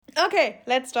Okay,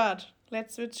 let's start.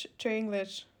 Let's switch to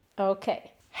English.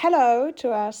 Okay. Hello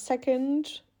to our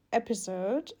second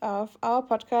episode of our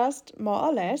podcast, More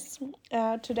or Less.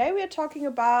 Today we are talking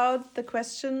about the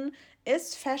question,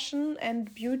 is fashion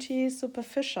and beauty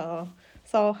superficial?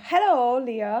 So, hello,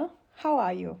 Leah. How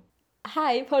are you?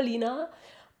 Hi, Paulina.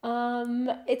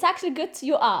 It's actually good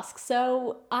you ask.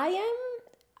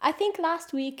 I think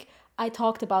last week I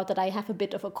talked about that I have a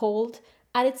bit of a cold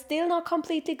and it's still not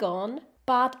completely gone,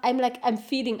 but I'm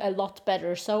feeling a lot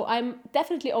better. So I'm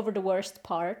definitely over the worst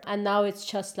part and now it's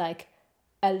just like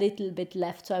a little bit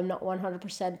left. So I'm not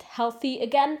 100% healthy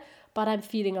again, but I'm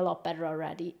feeling a lot better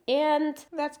already. And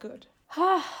That's good.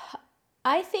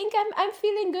 I think I'm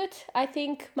feeling good. I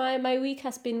think my week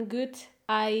has been good.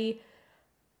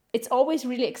 It's always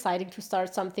really exciting to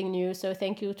start something new. So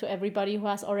thank you to everybody who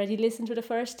has already listened to the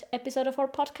first episode of our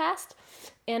podcast.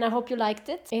 And I hope you liked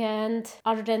it. And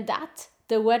other than that,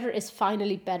 the weather is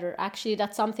finally better. Actually,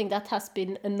 that's something that has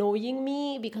been annoying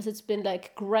me because it's been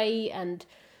like gray and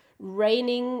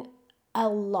raining a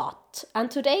lot. And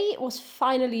today was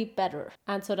finally better.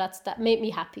 And so that made me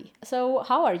happy. So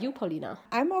how are you, Paulina?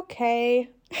 I'm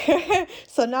okay.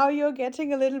 So now you're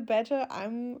getting a little better.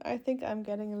 I think I'm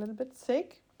getting a little bit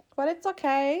sick, but it's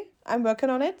okay. I'm working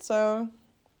on it, so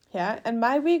yeah. And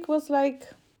my week was like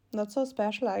not so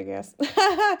special, I guess.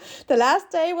 The last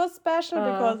day was special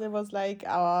because it was like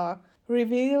our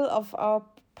reveal of our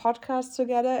podcast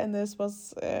together, and this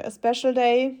was a special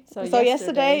day. So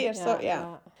yesterday, so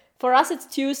yeah. For us, it's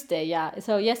Tuesday, yeah.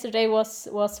 So yesterday was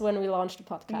when we launched the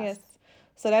podcast. Yes.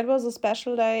 So that was a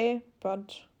special day,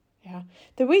 but yeah.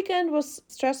 The weekend was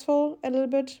stressful a little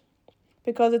bit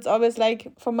because it's always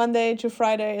like from Monday to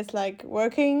Friday it's like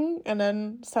working, and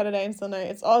then Saturday and Sunday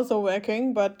it's also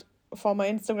working, but for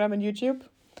my Instagram and YouTube.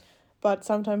 But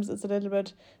sometimes it's a little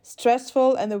bit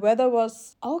stressful, and the weather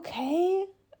was okay,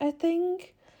 I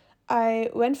think. I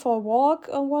went for a walk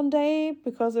on one day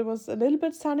because it was a little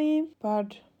bit sunny,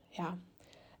 but yeah,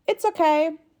 it's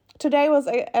okay. Today was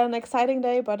an exciting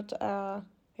day, but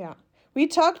yeah. We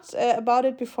talked about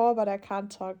it before, but I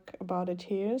can't talk about it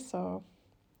here, so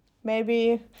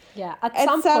maybe at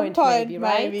some point maybe,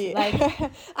 right? Maybe.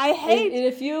 Like I hate in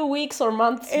a few weeks or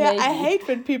months. Yeah, maybe. I hate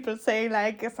when people say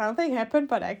like something happened,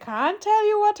 but I can't tell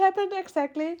you what happened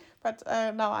exactly. But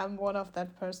now I'm one of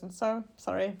that person, so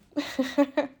sorry.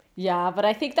 Yeah, but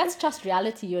I think that's just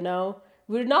reality, you know.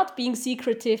 We're not being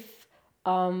secretive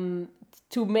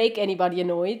to make anybody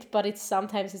annoyed, but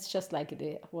sometimes it's just like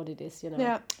what it is, you know.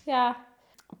 Yeah. Yeah.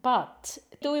 But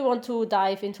do we want to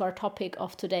dive into our topic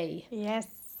of today? Yes.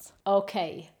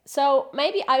 Okay, so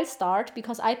maybe I'll start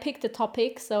because I picked the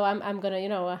topic, so I'm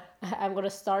gonna, I'm gonna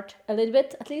start a little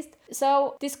bit at least.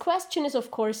 So this question is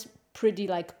of course pretty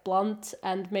like blunt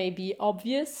and maybe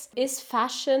obvious. Is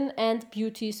fashion and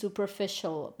beauty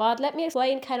superficial? But let me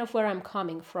explain kind of where I'm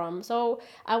coming from. So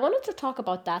I wanted to talk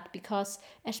about that because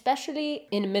especially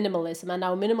in minimalism, and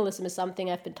now minimalism is something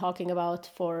I've been talking about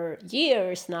for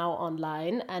years now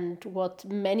online, and what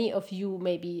many of you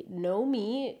maybe know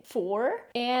me for.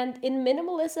 And in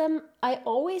minimalism, I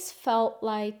always felt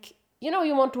like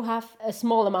you want to have a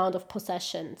small amount of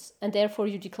possessions, and therefore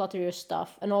you declutter your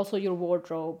stuff and also your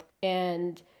wardrobe,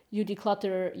 and you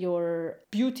declutter your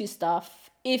beauty stuff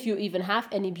if you even have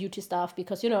any beauty stuff,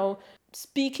 because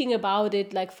speaking about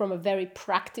it like from a very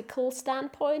practical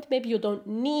standpoint, maybe you don't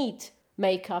need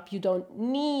makeup, you don't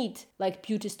need like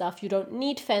beauty stuff, you don't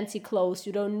need fancy clothes,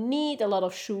 you don't need a lot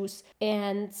of shoes.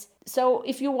 And so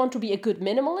if you want to be a good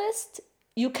minimalist,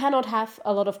 you cannot have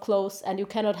a lot of clothes and you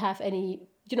cannot have any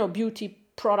beauty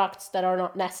products that are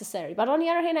not necessary. But on the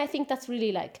other hand, I think that's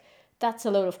really that's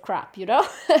a load of crap,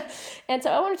 And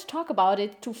so I wanted to talk about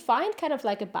it to find kind of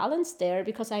like a balance there,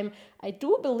 because I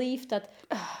do believe that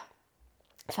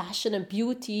fashion and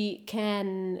beauty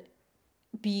can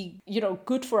be,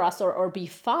 good for us or be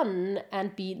fun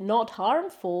and be not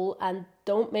harmful and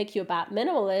don't make you a bad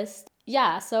minimalist.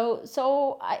 Yeah,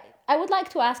 so I would like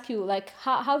to ask you, like,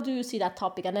 how do you see that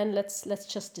topic? And then let's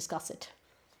just discuss it.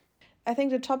 I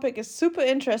think the topic is super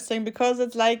interesting because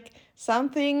it's like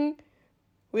something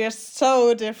we are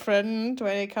so different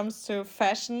when it comes to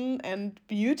fashion and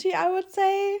beauty, I would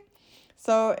say.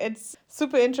 So it's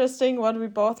super interesting what we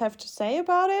both have to say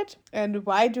about it, and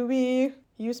why do we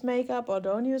use makeup or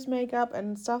don't use makeup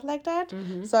and stuff like that.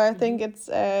 Mm-hmm. So I think it's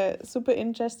a super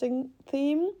interesting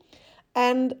theme.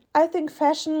 And I think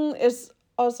fashion is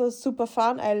also super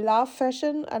fun. I love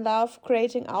fashion. I love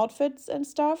creating outfits and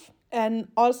stuff. And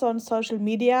also on social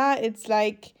media, it's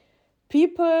like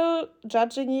people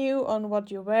judging you on what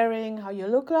you're wearing, how you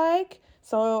look like.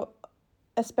 So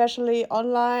especially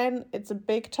online, it's a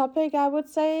big topic, I would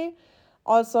say.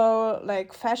 also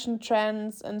like fashion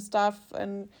trends and stuff,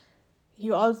 and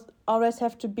you always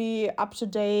have to be up to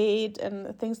date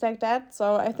and things like that.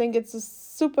 So I think it's a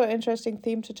super interesting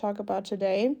theme to talk about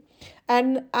today.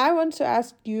 And I want to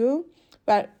ask you,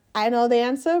 but I know the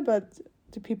answer, but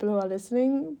the people who are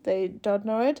listening, they don't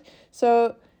know it.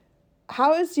 So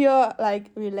how is your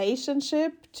like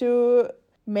relationship to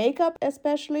makeup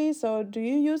especially? So do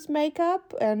you use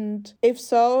makeup? And if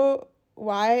so,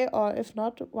 why? Or if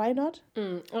not, why not?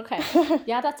 Okay.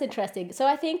 Yeah, that's interesting. So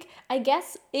I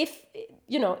guess if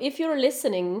you're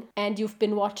listening and you've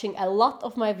been watching a lot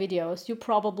of my videos, you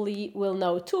probably will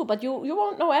know too, but you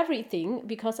won't know everything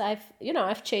because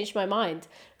I've changed my mind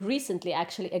recently,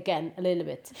 actually, again, a little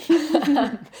bit.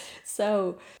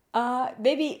 So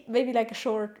maybe like a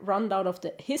short rundown of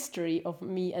the history of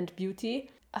me and beauty.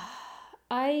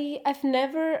 I've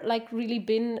never like really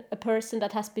been a person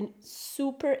that has been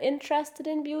super interested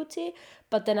in beauty,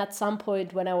 but then at some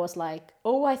point when I was like,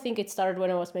 I think it started when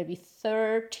I was maybe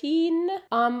 13.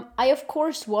 I of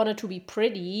course wanted to be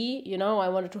pretty, I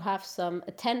wanted to have some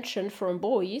attention from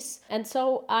boys, and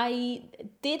so I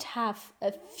did have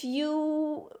a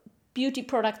few beauty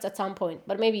products at some point,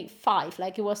 but maybe 5.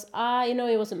 Like it was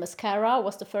it was a mascara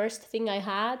was the first thing I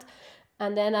had.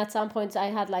 And then at some points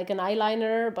I had like an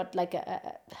eyeliner, but like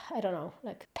I don't know,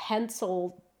 like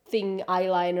pencil thing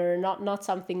eyeliner, not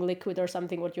something liquid or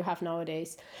something what you have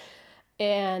nowadays.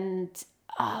 And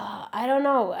I don't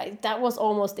know, that was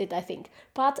almost it, I think.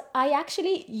 But I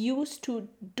actually used to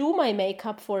do my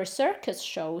makeup for circus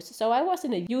shows. So I was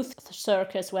in a youth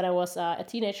circus when I was a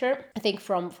teenager. I think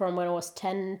from when I was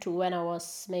 10 to when I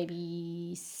was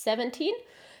maybe 17.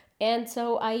 And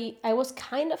so I was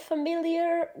kind of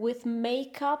familiar with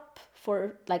makeup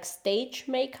for like stage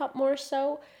makeup more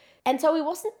so. And so it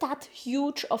wasn't that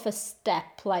huge of a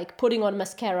step, like putting on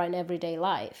mascara in everyday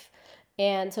life.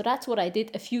 And so that's what I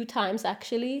did a few times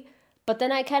actually. But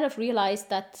then I kind of realized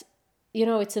that,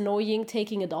 it's annoying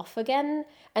taking it off again.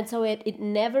 And so it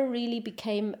never really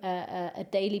became a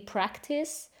daily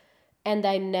practice. And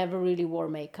I never really wore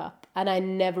makeup. And I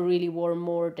never really wore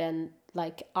more than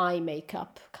like eye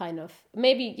makeup, kind of.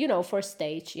 Maybe, for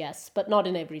stage, yes, but not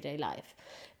in everyday life.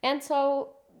 And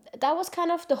so that was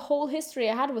kind of the whole history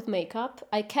I had with makeup.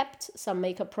 I kept some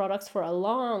makeup products for a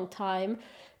long time,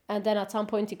 and then at some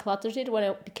point decluttered it when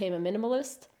I became a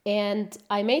minimalist. And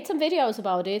I made some videos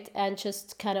about it and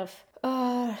just kind of,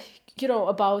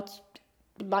 about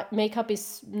makeup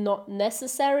is not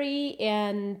necessary,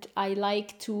 and I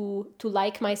like to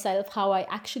like myself how I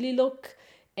actually look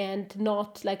and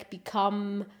not like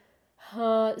become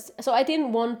so I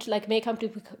didn't want like makeup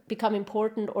to become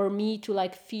important or me to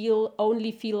like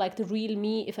only feel like the real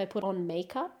me if I put on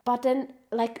makeup. But then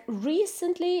like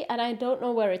recently, and I don't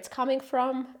know where it's coming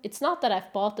from, it's not that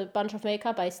I've bought a bunch of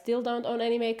makeup, I still don't own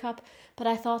any makeup, but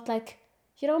I thought like,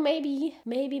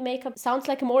 maybe makeup sounds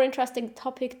like a more interesting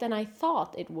topic than I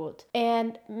thought it would.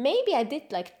 And maybe I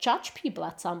did like judge people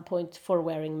at some point for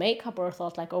wearing makeup or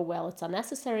thought like, oh, well, it's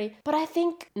unnecessary. But I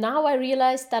think now I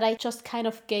realize that I just kind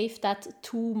of gave that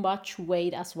too much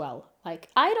weight as well. Like,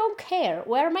 I don't care.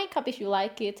 Wear makeup if you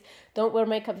like it. Don't wear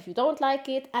makeup if you don't like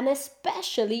it. And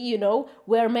especially,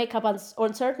 wear makeup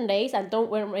on certain days and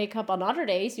don't wear makeup on other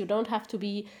days. You don't have to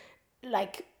be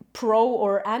like pro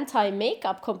or anti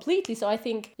makeup completely. So I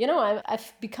think,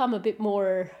 I've become a bit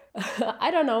more,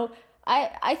 I don't know.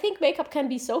 I think makeup can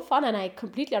be so fun, and I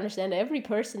completely understand every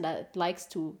person that likes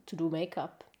to do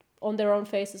makeup on their own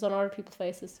faces, on other people's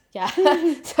faces. Yeah.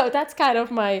 So that's kind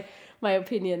of my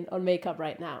opinion on makeup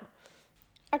right now.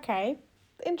 Okay,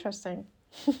 interesting.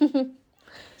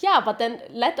 Yeah, but then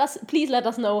please let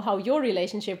us know how your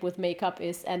relationship with makeup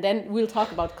is, and then we'll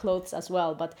talk about clothes as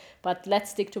well. But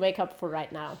let's stick to makeup for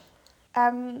right now.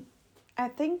 I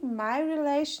think my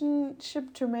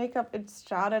relationship to makeup, it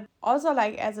started also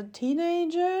like as a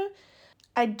teenager.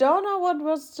 I don't know what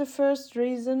was the first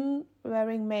reason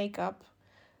wearing makeup.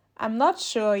 I'm not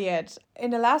sure yet.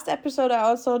 In the last episode, I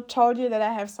also told you that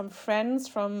I have some friends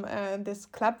from this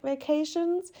club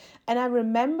vacations, and I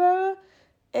remember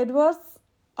it was,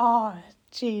 oh,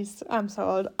 jeez, I'm so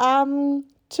old.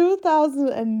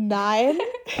 2009.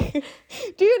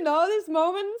 Do you know this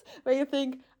moment where you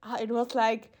think, it was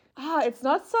like, it's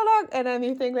not so long, and then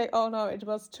you think like, oh no, it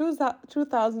was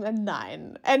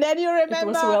 2009, and then you remember it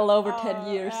was well over 10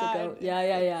 years ago.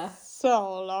 Yeah.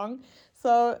 So long.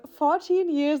 So 14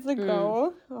 years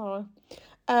ago,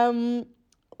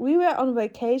 we were on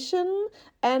vacation,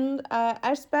 and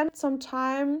I spent some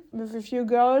time with a few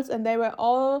girls, and they were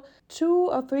all 2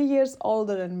 or 3 years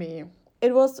older than me.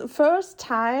 It was the first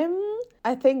time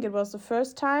I think it was the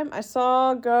first time I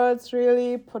saw girls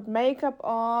really put makeup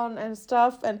on and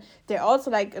stuff, and they're also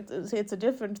like it's a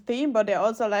different theme, but they're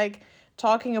also like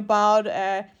talking about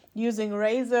using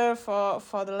razor for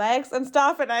the legs and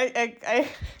stuff. And I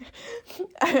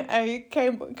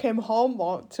came home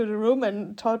or to the room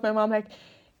and told my mom like,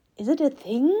 is it a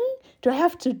thing? Do I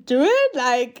have to do it?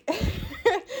 Like,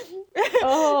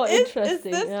 Oh, is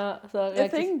interesting. this Yeah. So a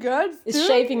like, thing girls is do?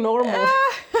 shaving normal?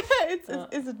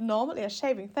 Is it normal? Yeah,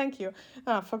 shaving. Thank you.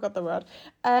 Ah, I forgot the word.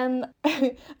 And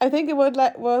I think it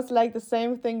was like the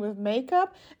same thing with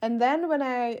makeup. And then when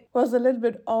I was a little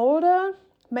bit older,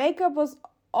 makeup was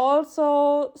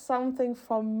also something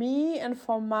for me and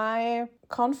for my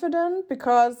confidence,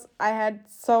 because I had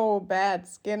so bad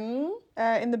skin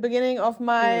in the beginning of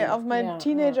my Yeah.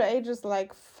 teenager ages,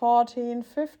 like 14,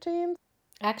 15.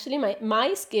 Actually,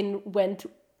 my skin went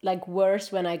like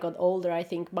worse when I got older. I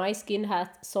think my skin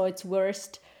saw its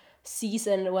worst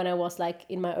season when I was like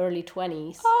in my early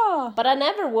 20s. Oh, But I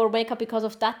never wore makeup because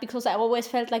of that, because I always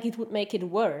felt like it would make it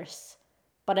worse.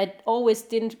 But I always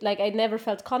didn't, like, I never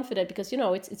felt confident because,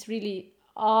 it's really,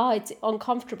 it's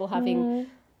uncomfortable having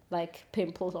like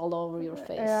pimples all over your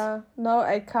face. yeah. No,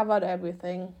 I covered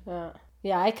everything.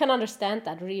 Yeah, I can understand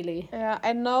that, really. Yeah,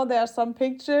 I know there are some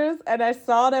pictures, and I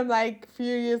saw them like a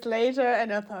few years later,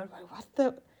 and I thought,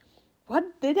 "Wait, what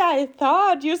did I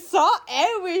thought? You saw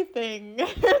everything."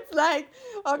 It's like,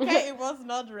 okay, it was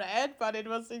not red, but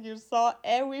you saw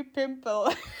every pimple.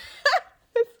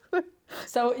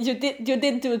 So you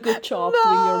did do a good job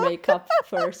doing your makeup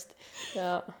first.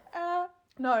 Yeah.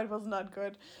 No, it was not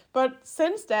good. But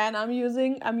since then, I'm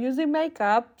using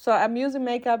makeup. So I'm using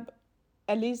makeup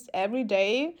at least every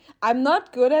day. I'm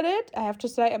not good at it. I have to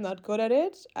say, I'm not good at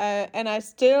it. And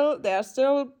there are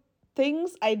still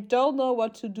things I don't know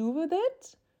what to do with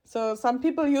it. So some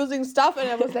people using stuff, and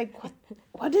I was like,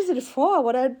 what is it for?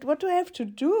 What do I have to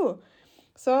do?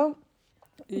 So,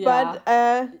 Yeah.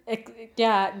 but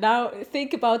Yeah, now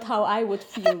think about how I would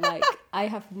feel. Like, I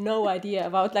have no idea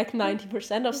about like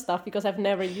 90% of stuff because I've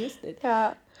never used it.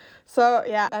 yeah. So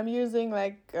yeah, I'm using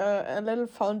like a little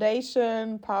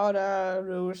foundation, powder,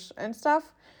 rouge and stuff.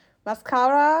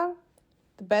 Mascara,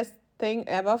 the best thing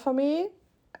ever for me.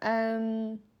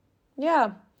 And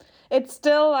yeah, it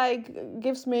still like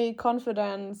gives me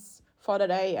confidence for the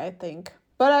day, I think.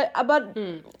 But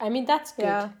I mean, that's good.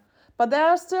 yeah. But there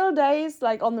are still days,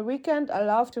 like on the weekend, I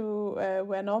love to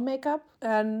wear no makeup.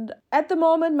 And at the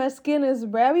moment, my skin is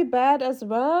very bad as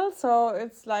well. So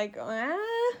it's like,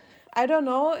 I don't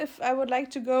know if I would like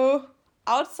to go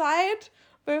outside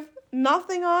with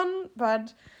nothing on.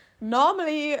 But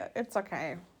normally, it's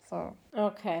okay. So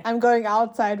Okay. I'm going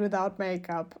outside without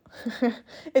makeup.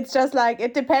 It's just like,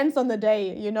 it depends on the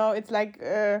day, It's like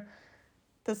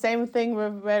the same thing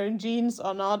with wearing jeans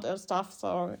or not and stuff.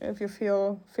 So if you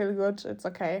feel good, it's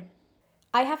okay.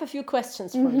 I have a few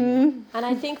questions for you. And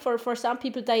I think for some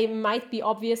people they might be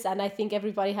obvious, and I think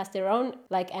everybody has their own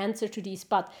like answer to these.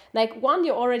 But like one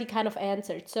you already kind of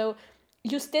answered. So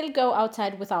you still go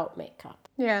outside without makeup.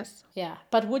 Yes. Yeah.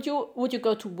 But would you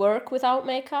go to work without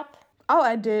makeup? Oh,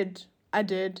 I did.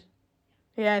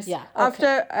 Yes. Yeah.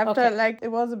 Okay. After Okay. like, it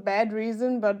was a bad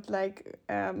reason, but like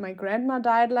my grandma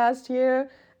died last year,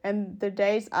 and the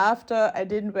days after I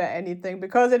didn't wear anything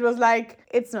because it was like,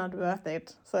 it's not worth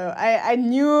it. So I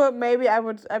knew maybe I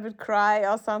would cry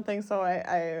or something. So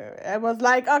I was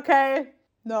like, okay,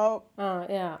 no.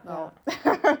 Yeah. No.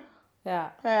 Yeah.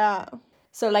 Yeah.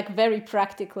 So like very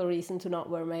practical reason to not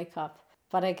wear makeup.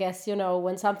 But I guess,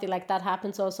 when something like that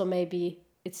happens also maybe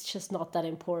it's just not that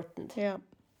important. Yeah.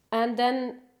 And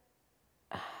then,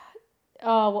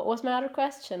 what was my other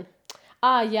question?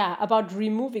 Yeah, about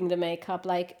removing the makeup.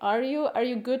 Like, are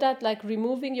you good at like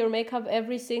removing your makeup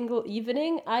every single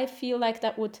evening? I feel like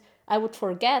I would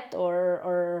forget,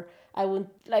 or I would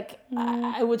like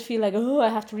I would feel like, oh, I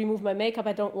have to remove my makeup.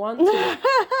 I don't want to.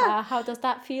 How does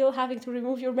that feel, having to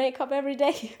remove your makeup every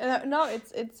day? No,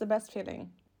 it's the best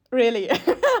feeling, really.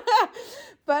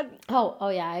 But Oh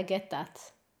yeah, I get that.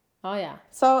 Oh yeah.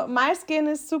 so my skin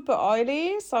is super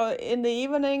oily. So in the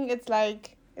evening, it's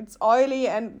like, it's oily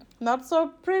and not so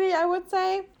pretty, I would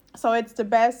say. So it's the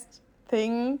best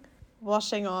thing,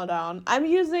 washing all down. I'm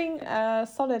using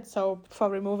solid soap for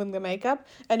removing the makeup,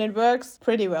 and it works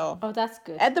pretty well. Oh, that's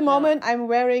good. At the moment, I'm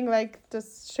wearing like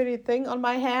this shitty thing on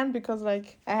my hand because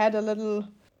like I had a little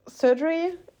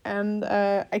surgery, and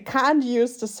I can't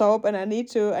use the soap, and I need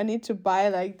to buy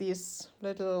like these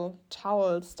little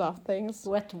towel stuff things.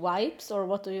 Wet wipes, or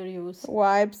what do you use?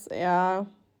 Wipes, yeah.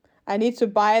 I need to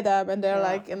buy them, and they're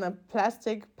Yeah. like in a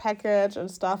plastic package and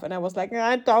stuff. And I was like,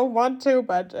 I don't want to,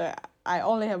 but I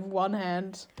only have one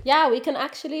hand. Yeah, we can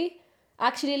actually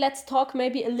let's talk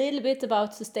maybe a little bit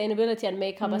about sustainability and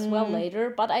makeup as well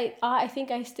later. But I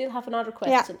think I still have another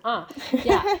question.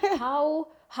 Yeah.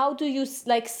 How do you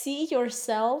like see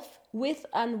yourself with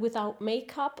and without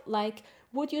makeup? Like,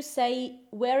 would you say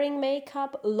wearing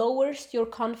makeup lowers your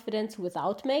confidence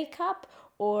without makeup,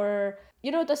 or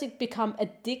does it become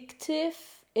addictive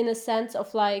in a sense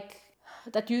of like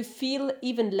that you feel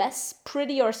even less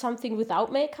pretty or something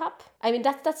without makeup? I mean,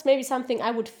 that's maybe something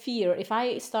I would fear if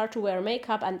I start to wear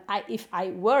makeup, and if I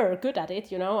were good at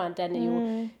it, and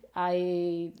then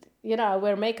I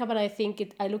wear makeup and I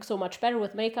think I look so much better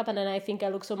with makeup, and then I think I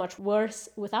look so much worse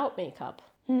without makeup.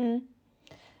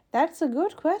 That's a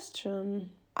good question.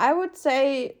 I would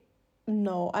say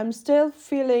no. I'm still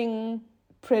feeling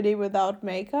pretty without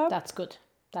makeup. That's good.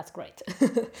 That's great.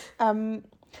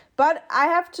 But I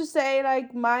have to say,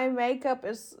 like, my makeup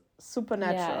is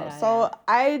supernatural.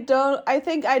 I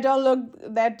think I don't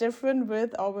look that different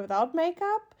with or without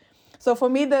makeup. So for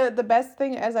me, the best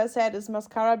thing, as I said, is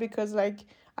mascara, because like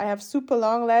I have super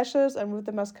long lashes, and with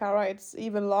the mascara it's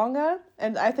even longer.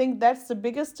 And I think that's the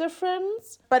biggest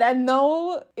difference. But I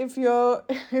know if you're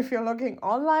looking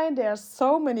online, there are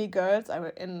so many girls,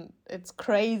 and it's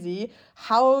crazy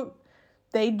how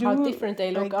they do, how different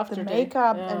they look, like, after the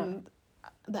makeup and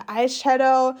the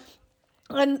eyeshadow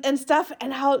and stuff,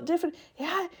 and how different.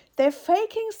 Yeah, they're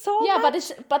faking so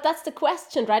much. But that's the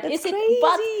question, right? It's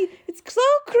crazy. It's so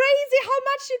crazy how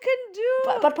much you can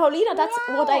do. But Paulina, that's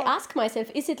what I ask myself.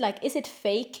 Is it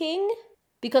faking?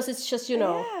 Because it's just,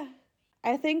 Yeah.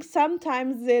 I think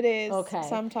sometimes it is. Okay.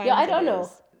 Sometimes I don't know.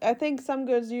 I think some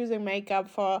girls using makeup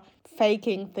for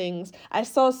faking things. I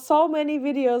saw so many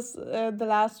videos the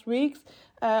last weeks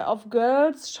of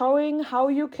girls showing how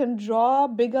you can draw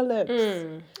bigger lips.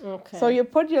 Okay. So you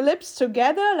put your lips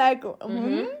together like,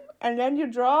 and then you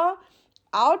draw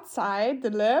outside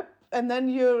the lip, and then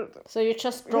you... So you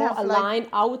just draw a line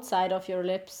outside of your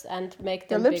lips and make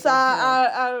them bigger. The lips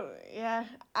are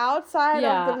outside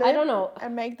of the lip. I don't know.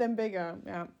 And make them bigger,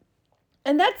 yeah.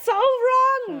 And that's so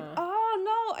wrong. Oh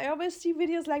no, I always see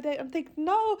videos like that and think,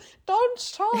 no, don't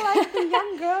show like the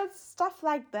young girls stuff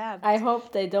like that. I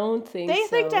hope they don't think they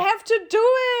think they have to do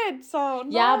it. So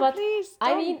no, but please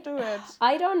don't do it.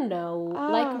 I don't know.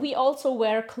 Like, we also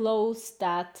wear clothes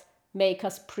that make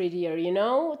us prettier,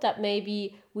 that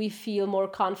maybe we feel more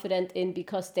confident in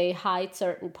because they hide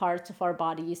certain parts of our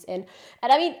bodies. And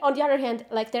I mean, on the other hand,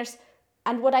 like, there's...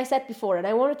 And what I said before, and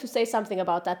I wanted to say something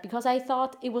about that, because I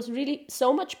thought it was really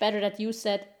so much better that you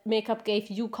said makeup gave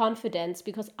you confidence,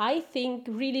 because I think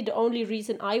really the only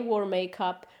reason I wore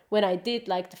makeup when I did,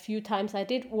 like the few times I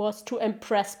did, was to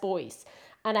impress boys.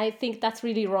 And I think that's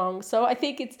really wrong. So I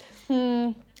think it's,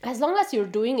 as long as you're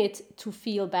doing it to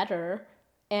feel better,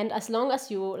 and as long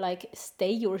as you like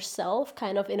stay yourself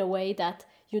kind of in a way that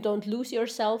you don't lose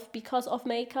yourself because of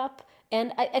makeup.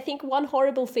 And I think one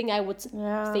horrible thing I would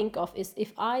think of is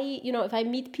if I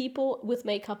meet people with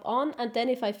makeup on, and then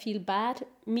if I feel bad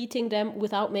meeting them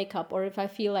without makeup, or if I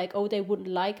feel like, oh, they wouldn't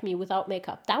like me without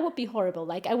makeup, that would be horrible.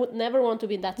 Like, I would never want to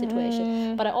be in that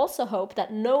situation. But I also hope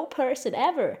that no person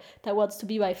ever that wants to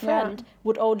be my friend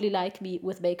would only like me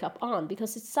with makeup on,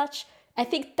 because it's such... I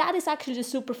think that is actually the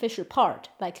superficial part.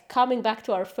 Like, coming back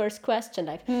to our first question,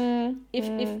 like,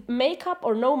 if makeup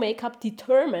or no makeup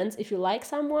determines if you like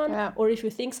someone, or if you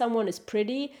think someone is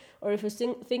pretty, or if you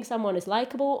think someone is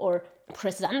likable or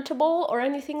presentable or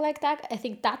anything like that, I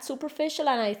think that's superficial,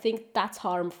 and I think that's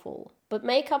harmful. But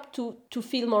makeup to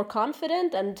feel more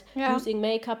confident, and using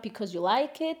makeup because you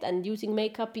like it, and using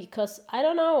makeup because, I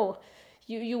don't know,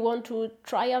 you want to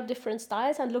try out different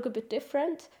styles and look a bit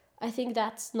different, I think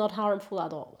that's not harmful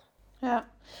at all. Yeah,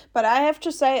 but I have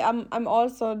to say I'm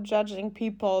also judging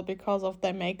people because of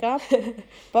their makeup.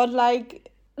 But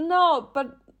like, no,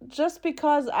 but just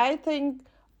because I think,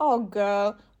 oh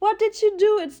girl, what did you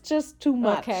do? It's just too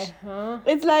much. Okay.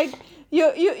 It's like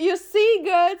you see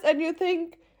girls and you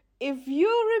think, if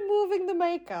you're removing the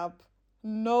makeup,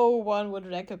 no one would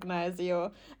recognize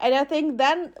you. And I think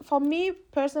then, for me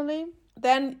personally,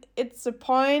 then it's a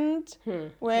point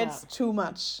where it's too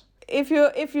much. If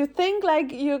you think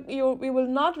like you will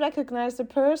not recognize the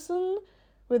person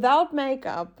without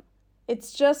makeup,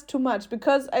 it's just too much,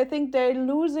 because I think they're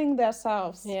losing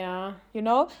themselves. Yeah.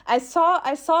 I saw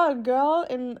a girl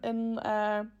in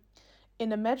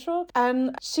a metro,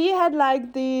 and she had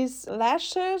like these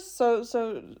lashes, so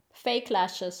fake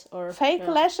lashes,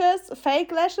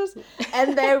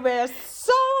 and they were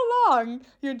so long.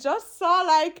 You just saw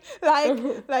like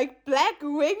black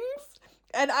wings.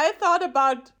 And I thought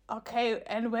about, okay,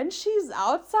 and when she's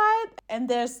outside and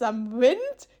there's some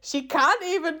wind, she can't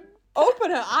even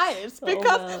open her eyes Oh,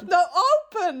 because man. no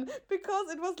open because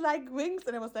it was like wings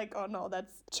and I was like, oh no,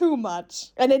 that's too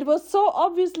much. And it was so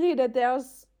obviously that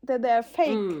they're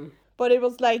fake. But it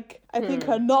was like, I think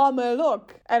her normal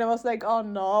look. And I was like, oh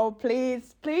no,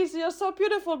 please, you're so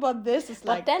beautiful. But this is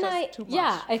like But then just too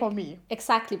much for me.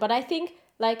 Exactly. But I think,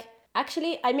 like,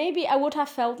 actually, I would have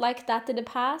felt like that in the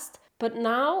past. But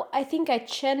now I think I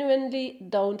genuinely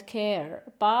don't care.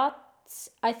 But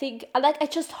I think, like, I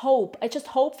just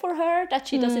hope for her that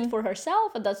she does it for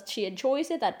herself and that she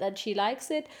enjoys it, that she likes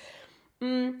it.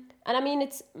 And I mean,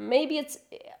 it's,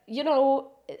 you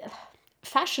know,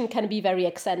 fashion can be very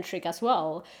eccentric as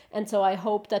well. And so I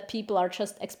hope that people are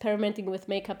just experimenting with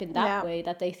makeup in that way,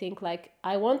 that they think like,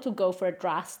 I want to go for a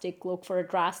drastic look, for a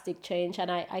drastic change. And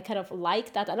I kind of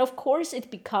like that. And of course it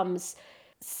becomes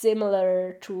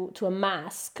similar to a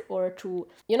mask or to,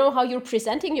 you know, how you're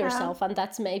presenting yourself, and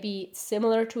that's maybe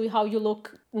similar to how you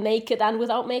look naked and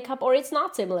without makeup, or it's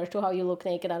not similar to how you look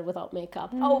naked and without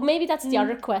makeup. Oh, maybe that's the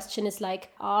other question, is like,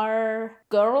 are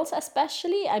girls,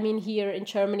 especially, I mean, here in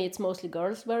Germany it's mostly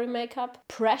girls wearing makeup,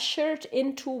 pressured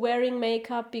into wearing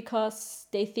makeup because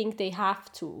they think they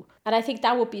have to? And I think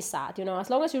that would be sad, you know.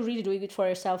 As long as you're really doing it for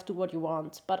yourself, do what you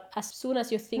want. But as soon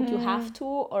as you think you have to,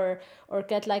 or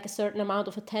get like a certain amount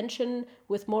of attention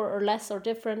with more or less or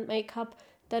different makeup,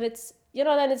 then it's, you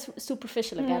know, then it's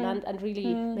superficial again, and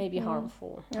really maybe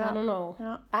harmful. I don't know.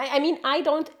 I mean, I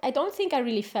don't think I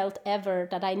really felt ever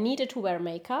that I needed to wear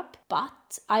makeup,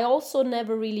 but I also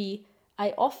never really,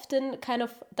 I often kind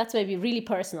of, that's maybe really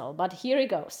personal, but here it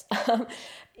goes.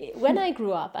 When I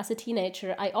grew up as a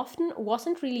teenager, I often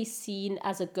wasn't really seen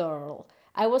as a girl.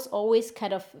 I was always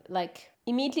kind of like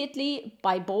immediately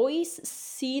by boys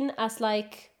seen as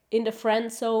like in the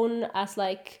friend zone, as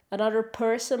like another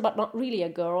person, but not really a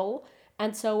girl.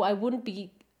 And so I wouldn't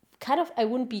be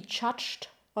judged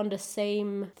on the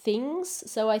same things.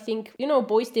 So I think, you know,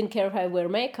 boys didn't care if I wear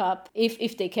makeup,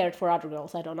 if they cared for other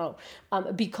girls, I don't know,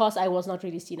 because I was not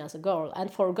really seen as a girl.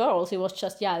 And for girls, it was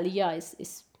just, yeah, Leah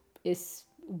is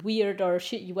weird, or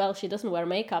she doesn't wear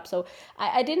makeup. So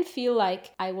I didn't feel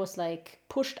like I was like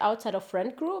pushed outside of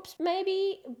friend groups,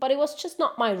 maybe, but it was just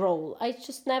not my role. I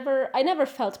never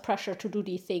felt pressure to do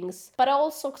these things, but I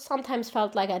also sometimes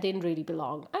felt like I didn't really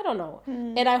belong. I don't know.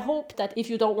 And I hope that if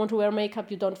you don't want to wear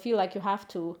makeup, you don't feel like you have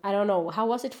to. I don't know. How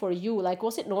was it for you? Like,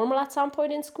 was it normal at some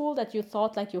point in school that you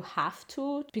thought like you have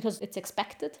to because it's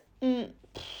expected?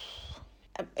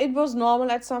 It was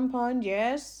normal at some point,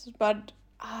 yes, but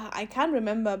I can't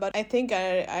remember, but I think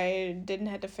I didn't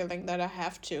have the feeling that I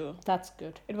have to. That's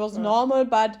good. It was normal,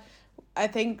 but I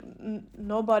think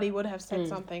nobody would have said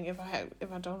something if I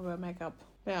don't wear makeup.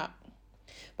 Yeah,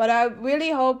 but I really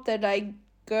hope that like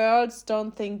girls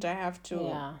don't think they have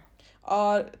to,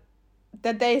 or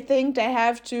that they think they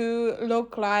have to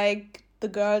look like the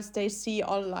girls they see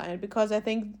online, because I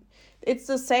think it's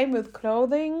the same with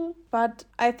clothing, but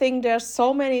I think there's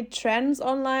so many trends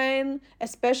online,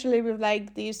 especially with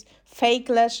like these fake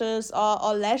lashes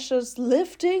or lashes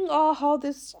lifting, or how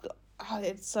this,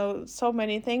 it's so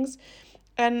many things.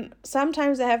 And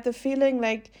sometimes I have the feeling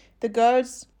like the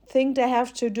girls think they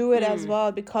have to do it as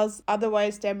well, because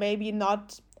otherwise they're maybe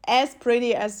not as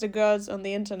pretty as the girls on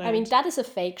the internet. I mean, that is a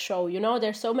fake show, you know?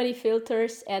 There's so many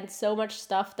filters and so much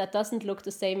stuff that doesn't look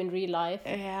the same in real life.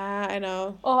 Yeah, I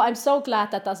know. Oh, I'm so glad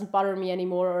that doesn't bother me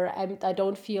anymore, or I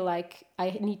don't feel like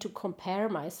I need to compare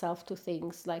myself to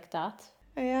things like that.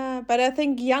 Yeah, but I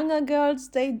think younger girls,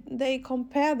 they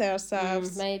compare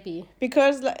themselves. Maybe.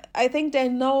 Because like, I think they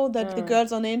know that the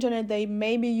girls on the internet, they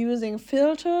may be using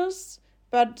filters,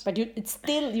 but you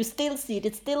still see it.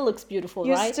 It still looks beautiful,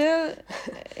 you right? still,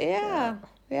 yeah.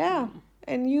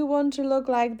 And you want to look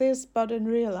like this, but in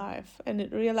real life, and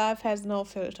real life has no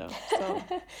filter. So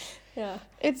yeah,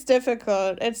 it's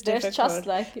difficult. It's There's difficult. just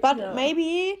like, but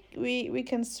maybe we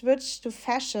can switch to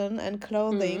fashion and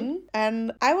clothing.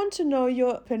 And I want to know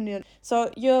your opinion. So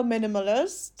you're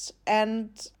minimalist, and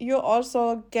you're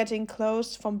also getting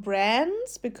clothes from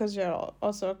brands because you're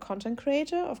also a content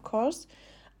creator, of course.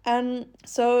 And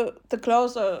so the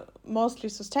clothes are mostly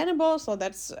sustainable, so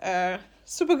that's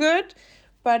super good.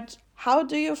 But how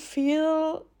do you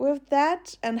feel with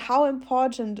that? And how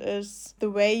important is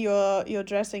the way you're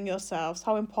dressing yourselves?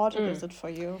 How important is it for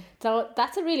you? So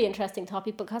that's a really interesting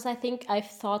topic, because I think I've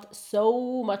thought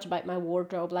so much about my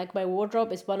wardrobe. Like, my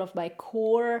wardrobe is one of my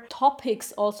core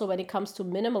topics also when it comes to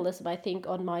minimalism, I think,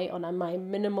 on my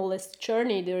minimalist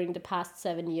journey during the past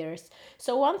 7 years.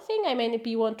 So one thing I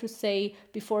maybe want to say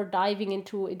before diving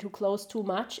into clothes too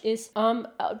much is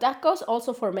that goes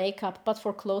also for makeup, but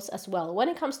for clothes as well. When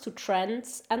it comes to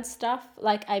trends and stuff.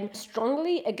 Like, I'm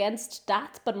strongly against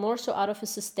that, but more so out of a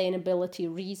sustainability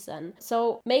reason.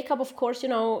 So makeup, of course,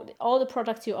 all the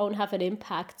products you own have an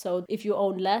impact. So if you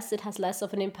own less, it has less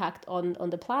of an impact on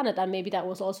the planet. And maybe that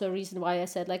was also a reason why I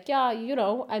said, like, yeah,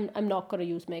 I'm not going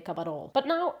to use makeup at all. But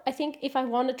now I think if I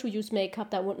wanted to use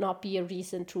makeup, that would not be a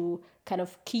reason to kind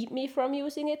of keep me from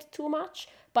using it too much.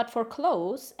 But for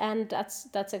clothes, and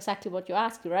that's exactly what you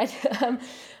asked, right?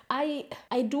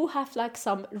 I do have like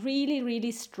some really,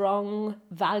 really strong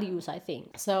values, I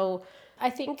think. So I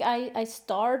think I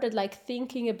started like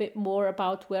thinking a bit more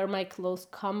about where my clothes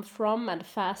come from and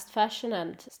fast fashion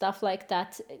and stuff like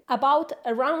that about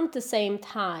around the same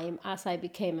time as I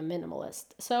became a minimalist.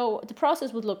 So the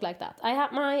process would look like that. I had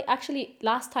actually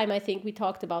last time I think we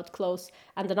talked about clothes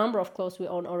and the number of clothes we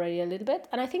own already a little bit,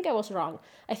 and I think I was wrong.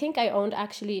 I think I owned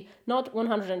actually not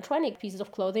 120 pieces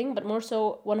of clothing, but more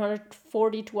so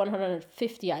 140 to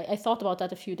 150. I thought about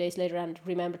that a few days later and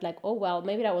remembered like, oh well,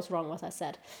 maybe that was wrong what I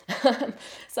said.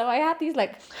 So I had these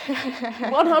like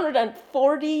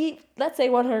 140, let's say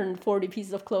 140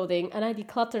 pieces of clothing, and I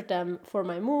decluttered them for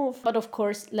my move. But of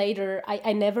course later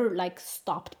I never like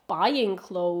stopped buying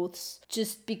clothes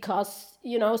just because,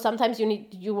 sometimes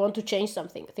you want to change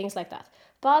something, things like that.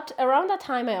 But around that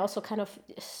time, I also kind of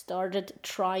started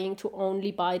trying to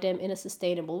only buy them in a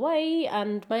sustainable way,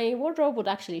 and my wardrobe would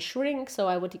actually shrink, so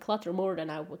I would declutter more than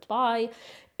I would buy.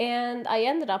 And I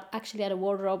ended up actually at a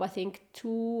wardrobe, I think 2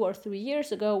 or 3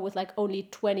 years ago, with like only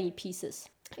 20 pieces.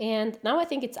 And now I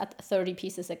think it's at 30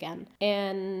 pieces again.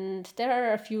 And there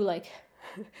are a few like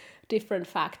different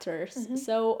factors. Mm-hmm.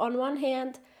 So on one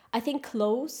hand, I think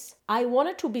clothes, I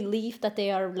wanted to believe that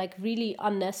they are like really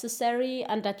unnecessary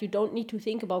and that you don't need to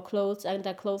think about clothes and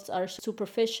that clothes are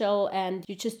superficial and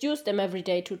you just use them every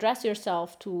day to dress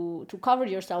yourself, to cover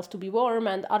yourself, to be warm.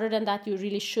 And other than that, you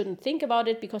really shouldn't think about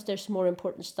it because there's more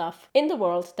important stuff in the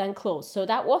world than clothes. So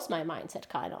that was my mindset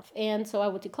kind of. And so I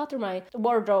would declutter my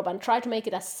wardrobe and try to make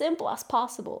it as simple as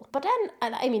possible. But then,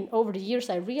 and I mean, over the years,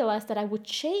 I realized that I would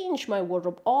change my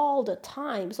wardrobe all the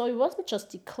time. So it wasn't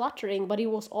just decluttering, but it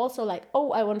was also like,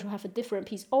 oh, I want to have a different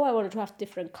piece. Oh, I wanted to have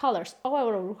different colors. Oh, I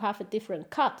want to have a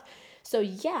different cut. So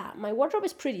yeah, my wardrobe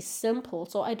is pretty simple.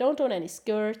 So I don't own any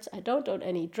skirts. I don't own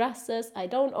any dresses. I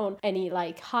don't own any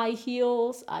like high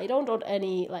heels. I don't own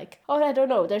any like, oh, I don't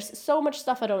know. There's so much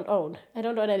stuff I don't own. I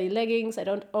don't own any leggings. I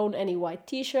don't own any white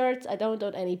t-shirts. I don't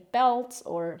own any belts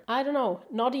or I don't know,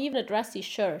 not even a dressy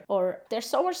shirt. Or there's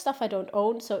so much stuff I don't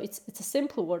own. So it's a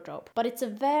simple wardrobe, but it's a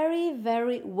very,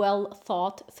 very well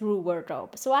thought through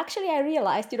wardrobe. So actually I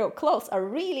realized, clothes are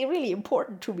really, really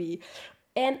important to me.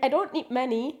 And I don't need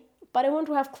many, but I want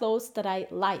to have clothes that I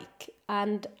like.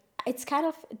 And it's kind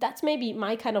of, that's maybe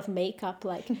my kind of makeup.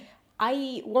 Like,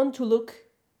 I want to look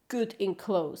good in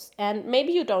clothes. And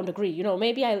maybe you don't agree,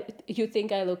 maybe you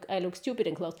think I look stupid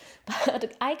in clothes.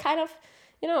 But I kind of,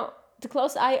 the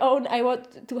clothes I own, I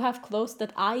want to have clothes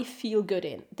that I feel good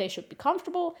in. They should be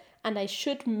comfortable and I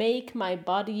should make my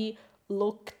body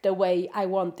look the way I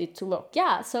want it to look.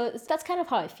 Yeah, so that's kind of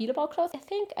how I feel about clothes. I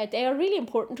think they are really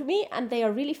important to me and they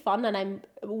are really fun and I'm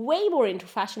way more into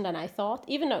fashion than I thought,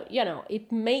 even though, it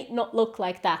may not look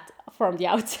like that from the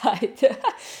outside.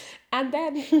 And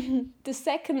then the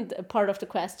second part of the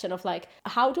question of like,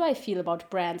 how do I feel about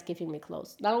brands giving me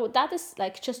clothes? Now, that is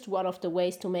like just one of the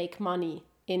ways to make money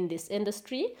in this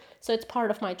industry. So it's part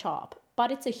of my job. But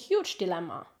it's a huge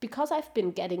dilemma because I've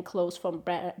been getting clothes from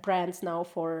brands now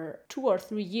for 2 or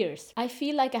 3 years. I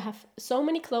feel like I have so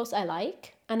many clothes I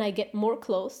like and I get more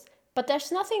clothes, but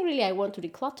there's nothing really I want to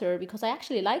declutter because I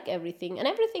actually like everything and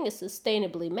everything is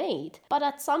sustainably made. But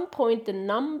at some point, the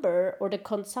number or the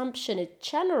consumption in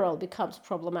general becomes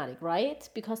problematic, right?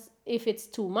 Because if it's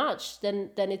too much,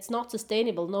 then it's not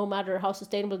sustainable, no matter how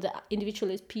sustainable the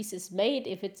individual piece is made.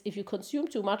 If you consume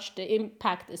too much, the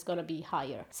impact is going to be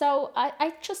higher. So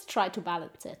I just try to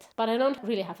balance it, but I don't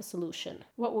really have a solution.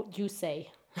 What would you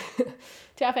say? Do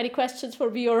you have any questions for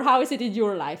me, or how is it in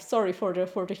your life? Sorry for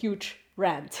the huge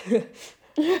rant.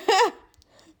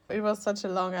 It was such a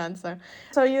long answer.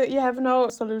 So you have no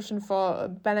solution for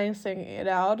balancing it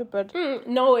out, but...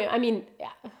 No, I mean,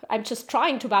 I'm just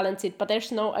trying to balance it, but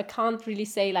I can't really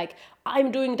say like,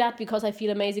 I'm doing that because I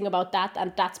feel amazing about that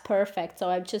and that's perfect. So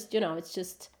I'm just,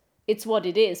 it's what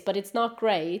it is, but it's not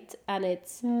great. And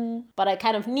but I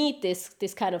kind of need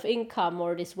this kind of income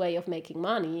or this way of making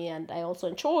money. And I also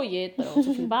enjoy it, but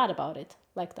also feel bad about it.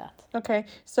 Like that. Okay,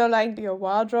 so like your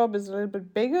wardrobe is a little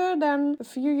bit bigger than a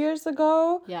few years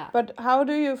ago. Yeah. But how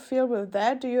do you feel with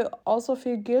that? Do you also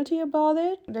feel guilty about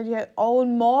it? That you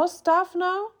own more stuff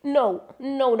now? No,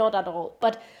 not at all.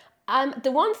 But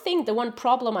the one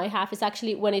problem I have is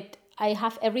actually when I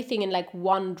have everything in like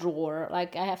one drawer.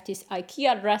 Like I have this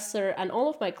IKEA dresser and all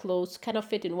of my clothes kind of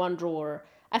fit in one drawer.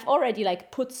 I've already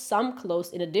like put some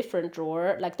clothes in a different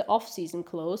drawer, like the off-season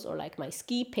clothes or like my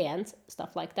ski pants,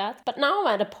 stuff like that. But now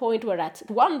I'm at a point where that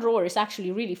one drawer is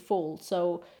actually really full.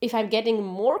 So if I'm getting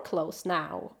more clothes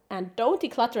now and don't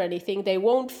declutter anything, they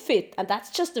won't fit. And that's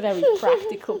just a very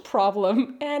practical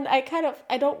problem. And I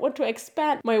don't want to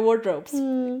expand my wardrobe's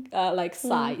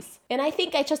size. And I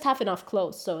think I just have enough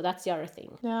clothes. So that's the other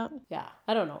thing. Yeah. Yeah,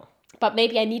 I don't know. But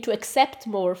maybe I need to accept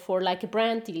more for like a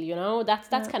brand deal, you know? That's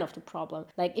kind of the problem.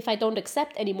 Like if I don't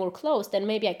accept any more clothes, then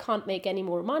maybe I can't make any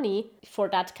more money for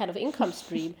that kind of income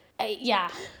stream. Yeah.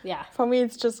 For me,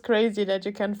 it's just crazy that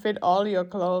you can fit all your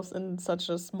clothes in such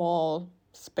a small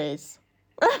space.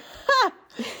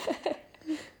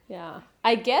 Yeah.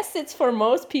 I guess it's for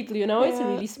most people, you know, it's a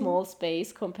really small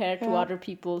space compared to other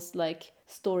people's like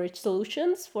storage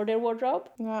solutions for their wardrobe.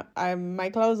 Yeah, my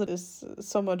closet is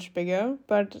so much bigger,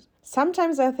 but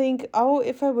sometimes I think,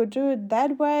 if I would do it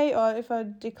that way, or if I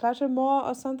declutter more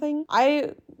or something,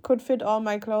 I could fit all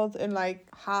my clothes in like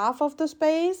half of the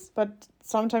space, but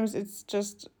sometimes it's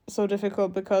just so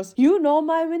difficult because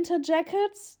my winter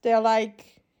jackets, they're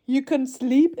like, you can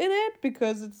sleep in it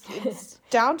because it's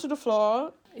down to the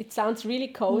floor. It sounds really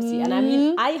cozy. And I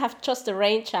mean, I have just a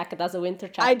rain jacket as a winter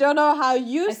jacket. I don't know how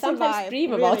you I survive. sometimes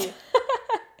dream about.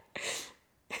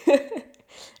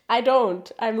 I don't.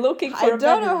 I'm looking for a better winter jacket.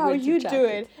 I don't know how you do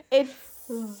it.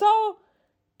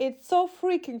 It's so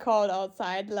freaking cold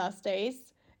outside last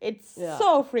days. It's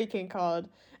so freaking cold.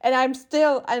 And I'm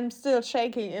still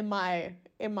shaking in my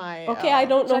Okay, I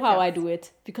don't know how I do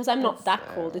it because I'm not that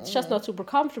cold. It's just not super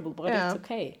comfortable, but it's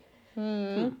okay.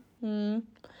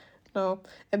 No,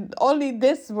 and only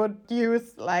this would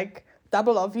use like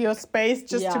double of your space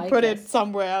just to put it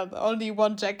somewhere. Only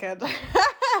one jacket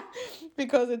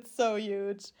because it's so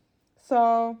huge.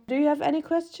 So, do you have any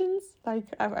questions? Like,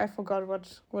 I forgot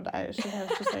what I should have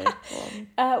to say.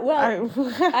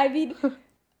 I mean,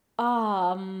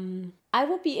 I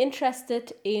would be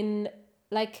interested in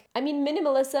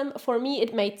minimalism. For me,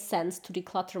 it made sense to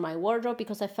declutter my wardrobe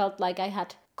because I felt like I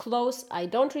had clothes I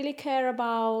don't really care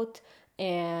about.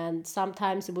 And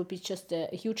sometimes it would be just a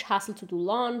huge hassle to do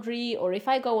laundry. Or if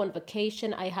I go on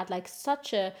vacation, I had like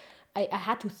I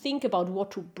had to think about what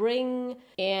to bring.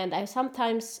 And I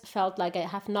sometimes felt like I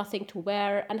have nothing to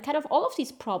wear. And kind of all of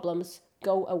these problems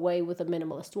go away with a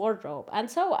minimalist wardrobe. And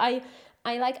so I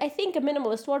think a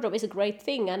minimalist wardrobe is a great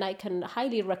thing, and I can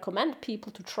highly recommend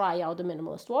people to try out a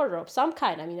minimalist wardrobe, some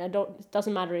kind. I mean, it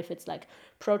doesn't matter if it's like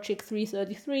Project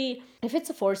 333, if it's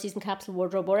a 4-season capsule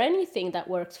wardrobe, or anything that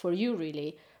works for you,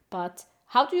 really. But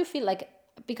how do you feel like,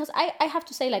 because I have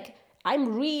to say, like,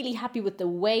 I'm really happy with the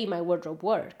way my wardrobe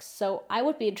works. So I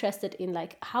would be interested in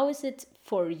like, how is it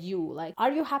for you? Like,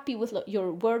 are you happy with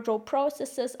your wardrobe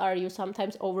processes? Are you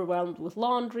sometimes overwhelmed with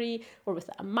laundry or with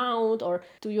the amount? Or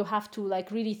do you have to like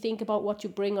really think about what you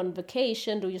bring on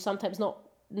vacation? Do you sometimes not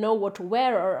know what to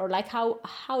wear? Or like, how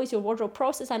is your wardrobe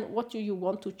process, and what do you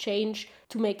want to change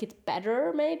to make it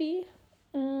better maybe?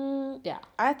 Yeah.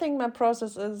 I think my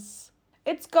process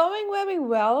it's going very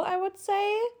well, I would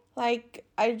say. Like,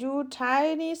 I do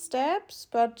tiny steps,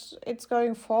 but it's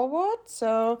going forward,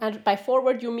 so... And by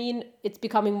forward, you mean it's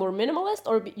becoming more minimalist,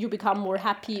 or you become more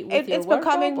happy with your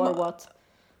wardrobe, or what?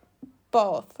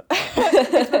 Both.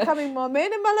 It's becoming more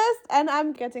minimalist, and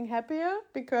I'm getting happier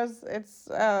because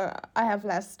I have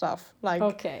less stuff.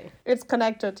 Like, it's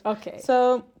connected. Okay.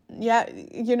 So... yeah,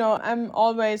 I'm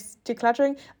always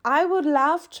decluttering. I would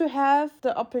love to have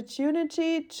the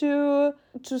opportunity to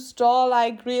store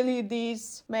like really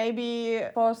these maybe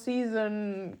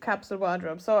 4-season capsule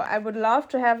wardrobes. So I would love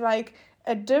to have like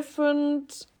a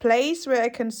different place where I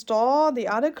can store the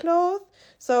other clothes.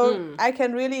 So I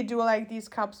can really do like these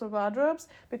capsule wardrobes,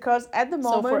 because at the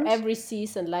moment... So for every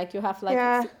season, like you have like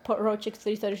Project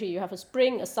 330, you have a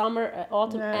spring, a summer, an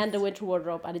autumn, and a winter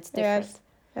wardrobe, and it's different.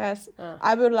 Yes,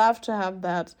 I would love to have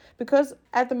that, because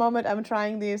at the moment I'm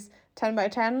trying this 10 by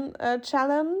 10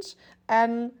 challenge,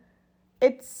 and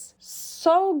it's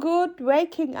so good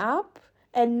waking up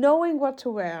and knowing what to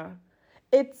wear.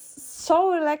 It's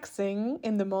so relaxing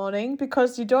in the morning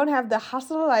because you don't have the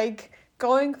hustle like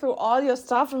going through all your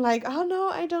stuff and like, oh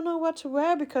no, I don't know what to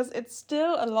wear, because it's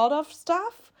still a lot of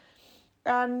stuff,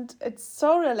 and it's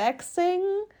so relaxing.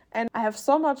 And I have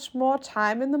so much more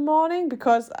time in the morning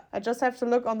because I just have to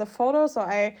look on the photo. So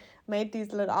I made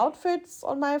these little outfits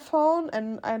on my phone,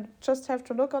 and I just have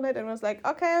to look on it and was like,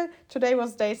 okay, today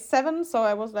was day 7. So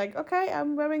I was like, okay,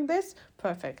 I'm wearing this.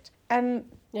 Perfect. And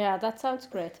yeah, that sounds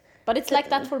great. But it's like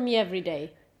that for me every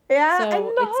day. Yeah, I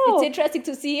So it's know. interesting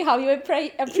to see how you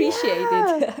appreciate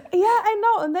Yeah, it. yeah, I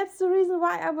know, and that's the reason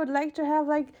why I would like to have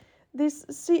like these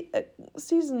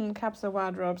season capsule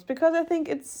wardrobes, because I think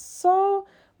it's so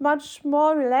much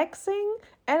more relaxing,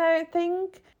 and I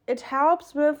think it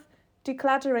helps with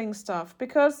decluttering stuff,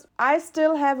 because I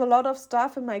still have a lot of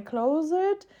stuff in my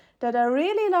closet that I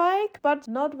really like but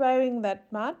not wearing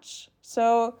that much.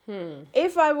 So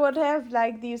if I would have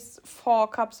like these 4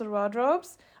 capsule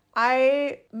wardrobes,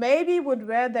 I maybe would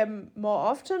wear them more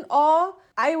often, or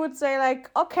I would say like,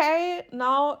 okay,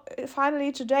 now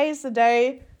finally today is the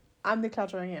day I'm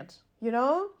decluttering it, you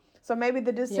know? So maybe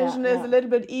the Yeah, decision is a yeah. little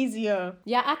bit easier.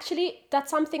 Yeah, actually,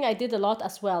 that's something I did a lot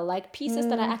as well. Like pieces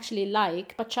that I actually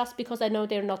like, but just because I know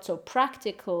they're not so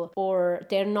practical, or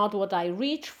they're not what I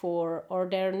reach for, or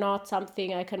they're not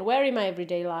something I can wear in my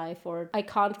everyday life, or I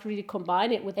can't really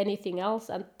combine it with anything else,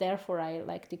 and therefore I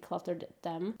like decluttered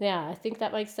them. Yeah, I think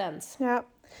that makes sense. Yeah.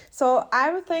 So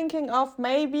I'm thinking of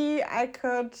maybe I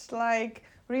could like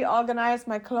reorganize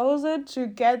my closet to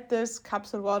get this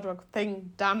capsule wardrobe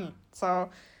thing done. So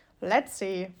let's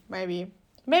see, maybe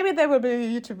there will be a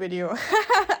YouTube video.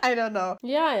 I don't know.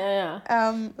 Yeah, yeah,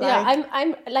 yeah. Yeah, Like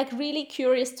I'm like really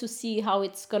curious to see how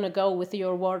it's gonna go with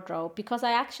your wardrobe, because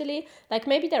I actually like,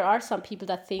 maybe there are some people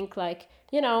that think like,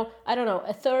 I don't know,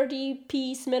 a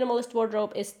 30-piece minimalist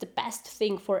wardrobe is the best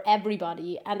thing for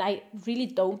everybody, and I really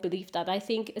don't believe that. I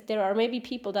think there are maybe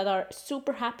people that are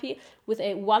super happy with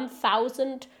a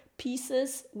 1,000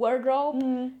 pieces wardrobe.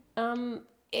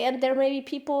 And there may be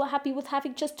people happy with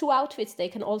having just 2 outfits they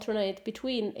can alternate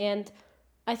between. And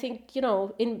I think,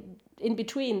 in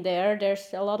between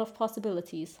there's a lot of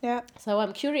possibilities. yeah. So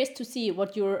I'm curious to see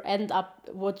what you're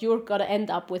gonna end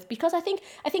up with, because I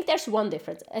think there's one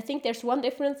difference. I think there's one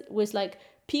difference with like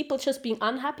people just being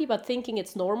unhappy but thinking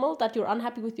it's normal that you're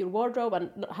unhappy with your wardrobe and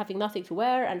having nothing to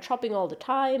wear and shopping all the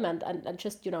time and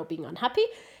just being unhappy.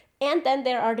 And then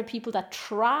there are the people that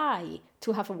try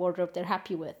to have a wardrobe they're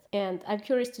happy with. And I'm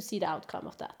curious to see the outcome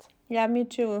of that. Yeah, me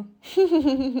too.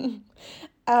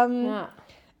 Yeah.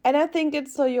 And I think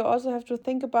it's so you also have to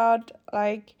think about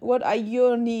like what are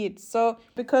your needs. So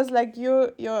because like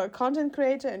you're a content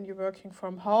creator and you're working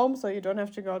from home, so you don't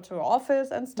have to go to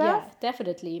office and stuff. Yeah,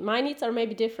 definitely. My needs are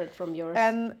maybe different from yours.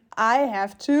 And I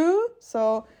have too.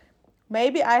 So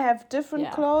maybe I have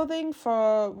different clothing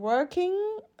for working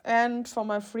and for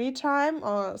my free time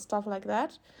or stuff like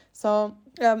that. So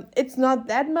it's not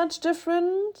that much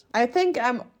different. I think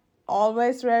I'm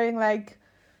always wearing like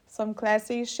some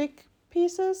classy chic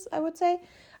pieces, I would say,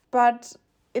 but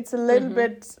it's a little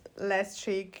bit less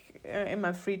chic in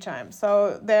my free time.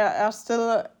 So there are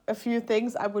still a few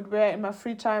things I would wear in my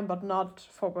free time, but not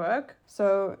for work.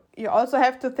 So you also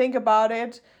have to think about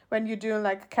it when you're doing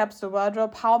like a capsule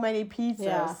wardrobe. How many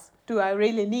pieces do I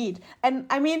really need? And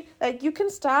I mean, like you can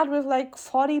start with like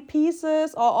 40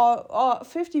 pieces or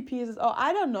 50 pieces, or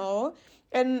I don't know.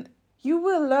 And you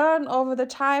will learn over the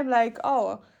time, like,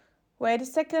 oh, wait a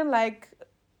second, like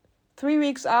 3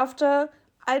 weeks after,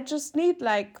 I just need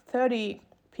like 30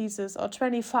 pieces or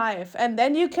 25. And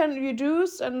then you can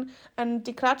reduce and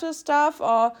declutter stuff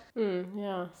or...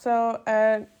 So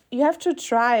you have to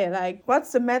try, like,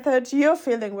 what's the method you're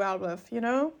feeling well with,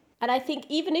 And I think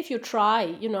even if you try,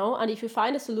 and if you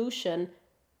find a solution,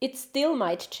 it still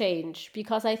might change,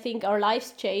 because I think our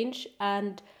lives change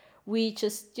and we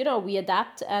just, we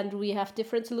adapt and we have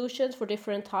different solutions for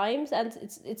different times. And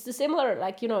it's the similar,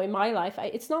 like, in my life,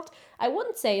 I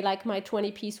wouldn't say like my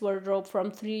 20-piece wardrobe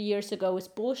from 3 years ago is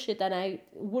bullshit and I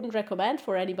wouldn't recommend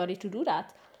for anybody to do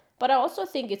that. But I also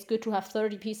think it's good to have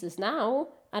 30 pieces now.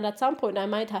 And at some point I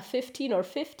might have 15 or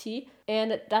 50,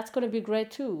 and that's going to be great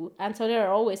too. And so there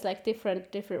are always like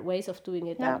different ways of doing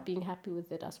it and being happy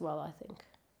with it as well, I think.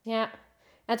 Yeah.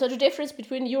 And so the difference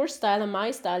between your style and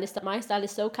my style is that my style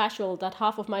is so casual that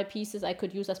half of my pieces I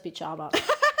could use as pajamas.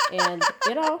 And,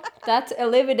 that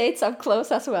eliminates some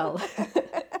clothes as well.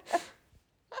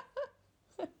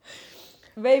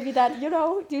 Maybe that,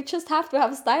 you just have to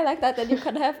have a style like that and you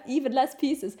can have even less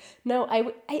pieces. No,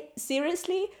 I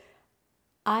seriously,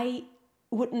 I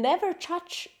would never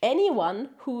judge anyone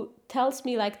who tells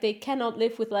me like they cannot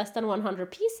live with less than 100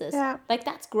 pieces. Yeah. Like,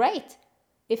 that's great.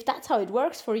 If that's how it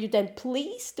works for you, then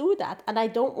please do that. And I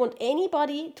don't want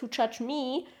anybody to judge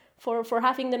me for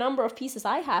having the number of pieces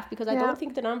I have, because I don't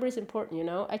think the number is important,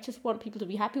 I just want people to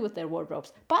be happy with their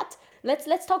wardrobes. But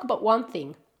let's talk about one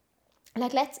thing.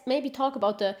 Like, let's maybe talk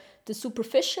about the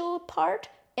superficial part,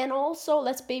 and also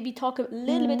let's maybe talk a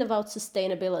little bit about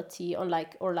sustainability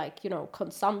or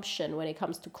consumption when it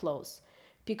comes to clothes.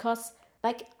 Because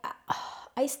like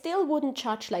I still wouldn't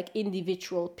judge like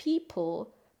individual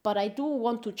people, but I do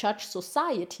want to judge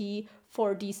society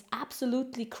for these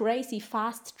absolutely crazy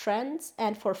fast trends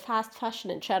and for fast fashion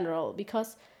in general,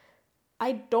 because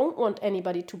I don't want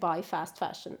anybody to buy fast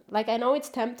fashion. Like, I know it's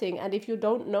tempting, and if you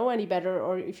don't know any better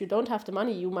or if you don't have the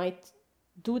money, you might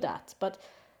do that. But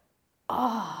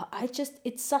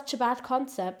it's such a bad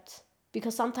concept,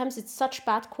 because sometimes it's such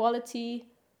bad quality,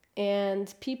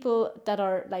 and people that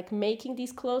are like making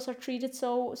these clothes are treated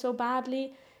so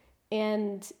badly.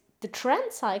 And the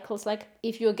trend cycles, like,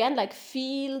 if you again like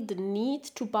feel the need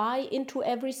to buy into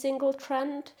every single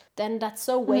trend, then that's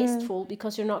so wasteful,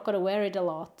 because you're not going to wear it a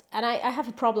lot. And I have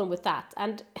a problem with that.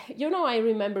 And I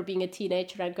remember being a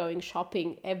teenager and going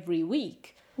shopping every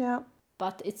week. Yeah.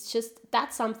 But it's just,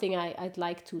 that's something I'd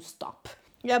like to stop.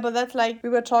 Yeah, but that's like, we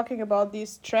were talking about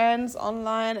these trends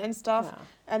online and stuff, Yeah.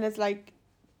 and it's like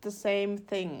the same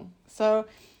thing. So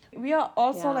we are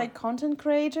also like content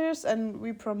creators, and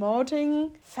we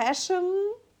promoting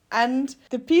fashion, and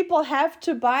the people have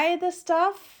to buy the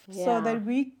stuff so that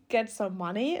we get some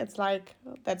money. It's like,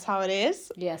 that's how it is.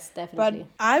 Yes, definitely. But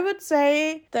I would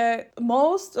say that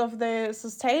most of the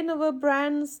sustainable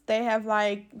brands, they have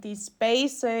like these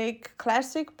basic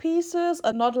classic pieces,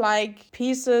 and not like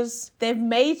pieces they've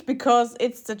made because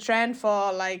it's the trend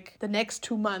for like the next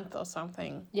 2 months or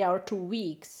something. Yeah, or 2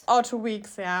 weeks. Or 2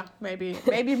 weeks, yeah. Maybe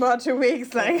more 2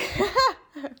 weeks. Like,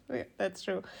 that's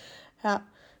true. Yeah.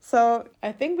 So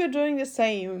I think we're doing the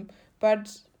same,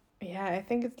 but yeah, I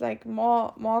think it's like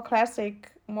more classic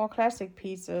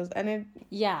pieces, and it.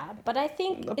 Yeah, but I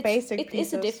think The it basic is a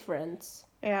pieces. difference.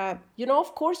 Yeah.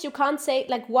 Of course, you can't say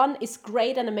like one is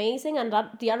great and amazing and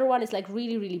the other one is like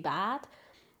really, really bad.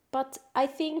 But I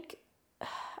think,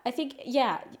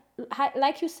 yeah,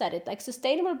 like you said it, like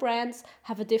sustainable brands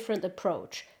have a different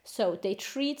approach. So they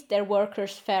treat their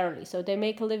workers fairly. So they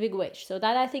make a living wage. So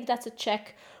that, I think that's a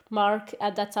check mark,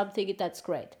 and that's something that's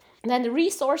great. And then the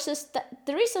resources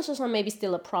are maybe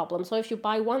still a problem. So if you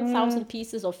buy 1,000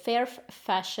 pieces of fair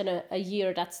fashion a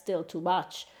year, that's still too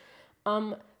much.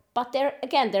 But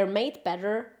they're made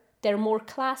better. They're more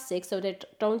classic, so they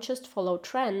don't just follow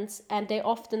trends, and they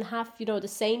often have, the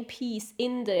same piece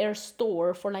in their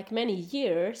store for like many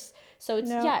years. So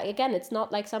it's, again, it's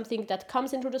not like something that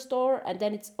comes into the store and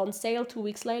then it's on sale 2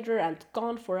 weeks later and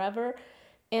gone forever.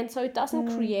 And so it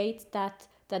doesn't create that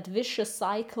vicious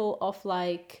cycle of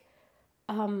like,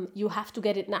 you have to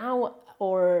get it now,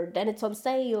 or then it's on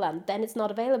sale and then it's not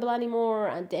available anymore,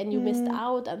 and then you missed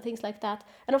out and things like that.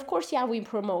 And of course, we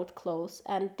promote clothes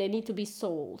and they need to be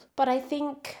sold. But I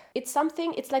think it's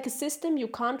like a system you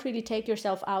can't really take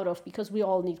yourself out of, because we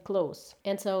all need clothes.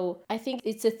 And so I think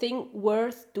it's a thing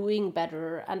worth doing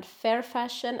better. And fair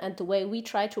fashion and the way we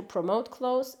try to promote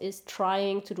clothes is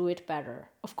trying to do it better.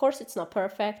 Of course, it's not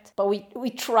perfect, but we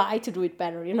try to do it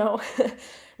better,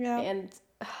 Yeah. And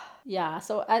yeah,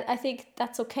 so I think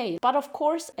that's okay. But of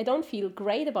course, I don't feel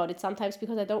great about it sometimes,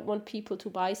 because I don't want people to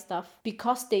buy stuff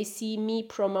because they see me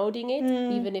promoting it,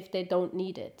 even if they don't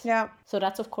need it. Yeah. So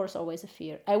that's, of course, always a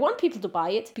fear. I want people to buy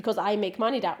it because I make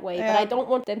money that way, but I don't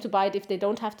want them to buy it if they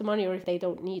don't have the money or if they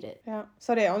don't need it. Yeah.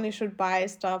 So they only should buy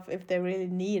stuff if they really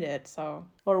need it, so.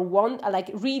 Or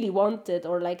really want it,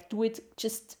 or like do it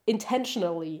just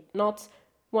intentionally, not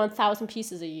 1,000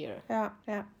 pieces a year.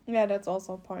 Yeah, that's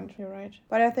also a point. You're right.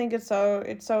 But I think it's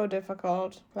so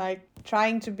difficult. Like,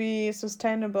 trying to be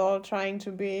sustainable, trying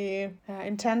to be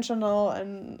intentional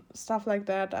and stuff like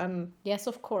that. And yes,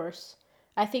 of course.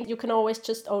 I think you can always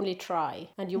just only try,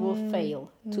 and you will fail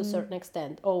to a certain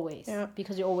extent, always,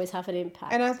 because you always have an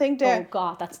impact. And I think oh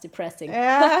God, that's depressing.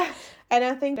 Yeah, and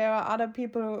I think there are other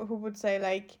people who would say,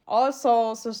 like,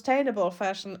 also sustainable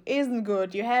fashion isn't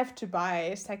good. You have to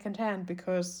buy secondhand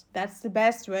because that's the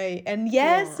best way. And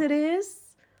yes, it is.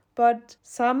 But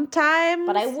sometimes...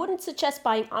 But I wouldn't suggest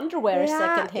buying underwear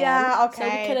secondhand. Yeah, okay. So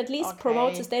you can at least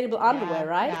promote sustainable underwear,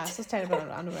 right? Yeah, sustainable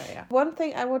underwear, yeah. One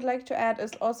thing I would like to add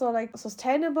is also, like,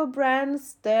 sustainable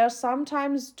brands, they're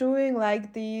sometimes doing,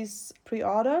 like, these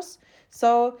pre-orders.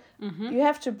 So you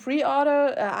have to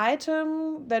pre-order an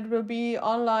item that will be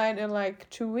online in, like,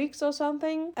 2 weeks or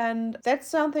something. And that's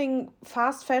something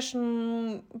fast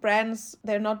fashion brands,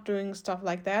 they're not doing stuff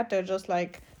like that. They're just,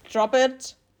 like, drop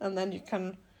it, and then you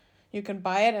can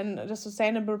buy it. And the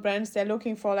sustainable brands, they're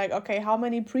looking for like, okay, how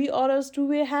many pre-orders do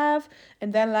we have?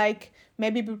 And then like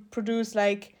maybe produce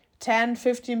like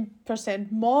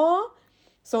 10-15% more.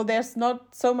 So there's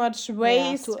not so much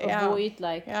waste. To avoid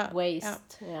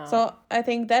waste. Yeah. So I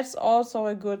think that's also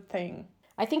a good thing.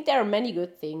 I think there are many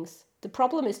good things. The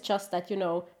problem is just that,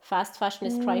 fast fashion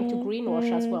is trying to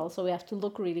greenwash as well. So we have to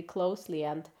look really closely,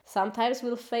 and sometimes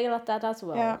we'll fail at that as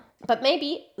well. Yeah. But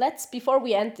maybe before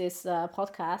we end this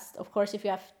podcast, of course, if you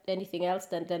have anything else,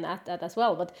 then add that as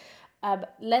well. But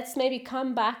let's maybe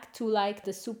come back to like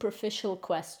the superficial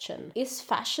question. Is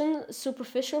fashion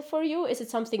superficial for you? Is it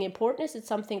something important? Is it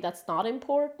something that's not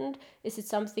important? Is it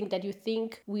something that you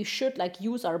think we should like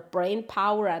use our brain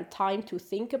power and time to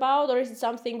think about? Or is it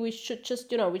something we should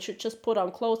just, we should just put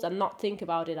on clothes and not think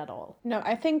about it at all? No,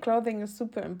 I think clothing is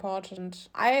super important.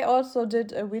 I also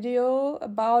did a video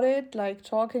about it, like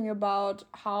talking about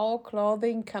how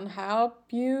clothing can help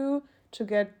you to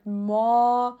get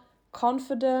more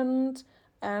confident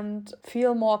and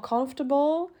feel more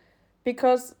comfortable,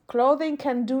 because clothing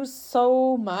can do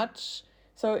so much.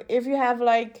 So if you have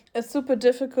like a super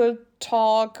difficult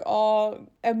talk or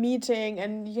a meeting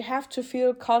and you have to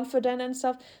feel confident and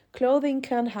stuff, clothing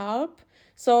can help.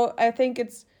 So I think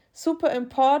it's super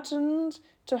important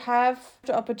to have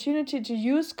the opportunity to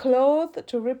use clothes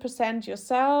to represent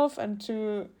yourself and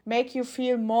to make you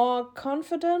feel more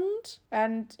confident,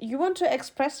 and you want to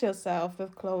express yourself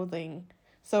with clothing.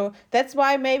 So that's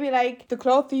why maybe like the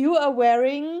clothes you are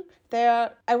wearing,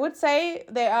 I would say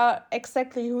they are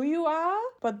exactly who you are,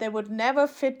 but they would never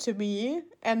fit to me,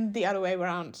 and the other way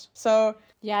around. So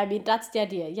yeah, I mean, that's the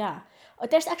idea. Yeah.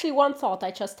 There's actually one thought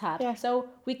I just had. Yeah. So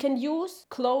we can use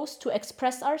clothes to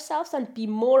express ourselves and be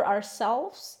more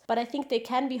ourselves, but I think they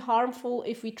can be harmful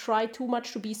if we try too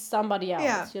much to be somebody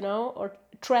else, or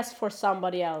dress for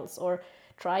somebody else, or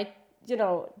try,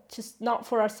 just not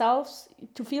for ourselves,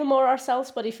 to feel more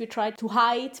ourselves. But if you try to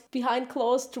hide behind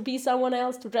clothes to be someone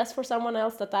else, to dress for someone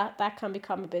else, that can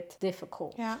become a bit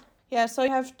difficult. Yeah, so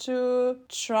you have to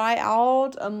try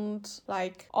out and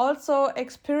like also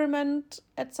experiment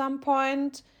at some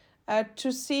point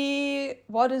to see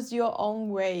what is your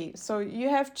own way. So you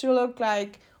have to look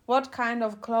like, what kind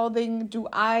of clothing do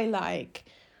I like?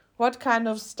 What kind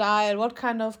of style? What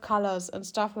kind of colors and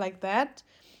stuff like that?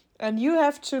 And you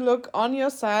have to look on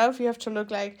yourself. You have to look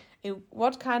like, in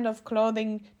what kind of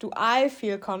clothing do I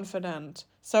feel confident?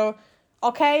 So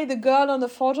okay, the girl on the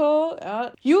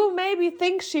photo, you maybe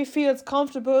think she feels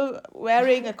comfortable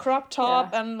wearing a crop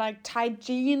top and like tight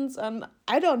jeans, and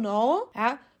I don't know,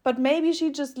 but maybe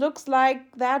she just looks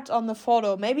like that on the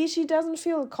photo. Maybe she doesn't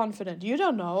feel confident. You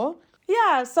don't know.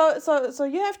 Yeah, so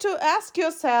you have to ask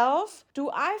yourself, do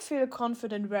I feel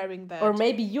confident wearing that? Or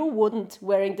maybe you wouldn't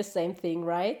wearing the same thing,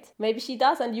 right? Maybe she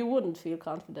does and you wouldn't feel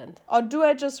confident. Or do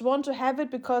I just want to have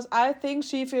it because I think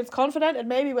she feels confident, and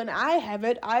maybe when I have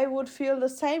it, I would feel the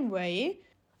same way?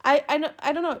 I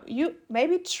don't know. You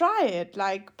maybe try it,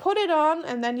 like put it on,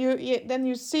 and then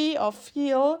you see or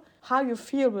feel how you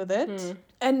feel with it.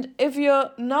 And if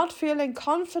you're not feeling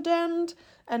confident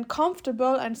and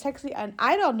comfortable and sexy, and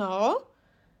I don't know,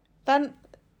 then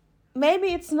maybe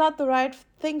it's not the right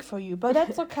thing for you, but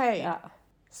that's okay. Yeah.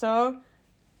 So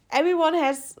everyone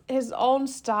has his own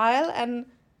style, and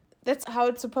that's how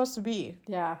it's supposed to be.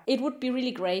 Yeah. It would be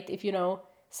really great if,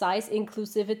 size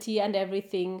inclusivity and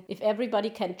everything, if everybody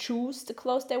can choose the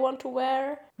clothes they want to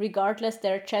wear, regardless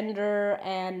their gender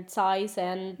and size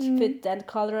and fit and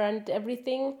color and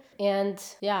everything. And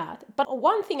yeah, but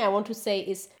one thing I want to say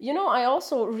is, I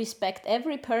also respect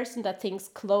every person that thinks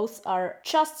clothes are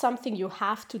just something you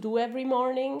have to do every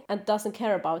morning and doesn't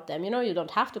care about them. You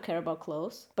don't have to care about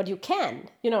clothes, but you can.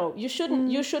 You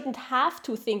shouldn't have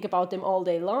to think about them all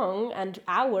day long and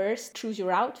hours to choose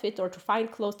your outfit or to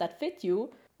find clothes that fit you.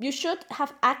 You should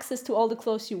have access to all the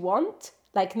clothes you want.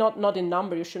 Like not in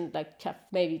number, you shouldn't like have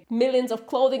maybe millions of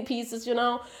clothing pieces,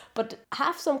 but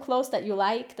have some clothes that you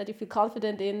like, that you feel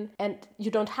confident in, and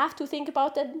you don't have to think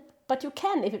about them, but you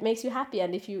can if it makes you happy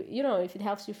and if if it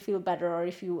helps you feel better, or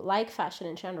if you like fashion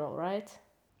in general, right?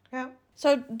 Yeah.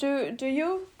 So do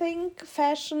you think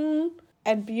fashion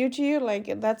and beauty,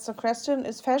 like that's the question,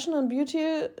 is fashion and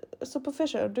beauty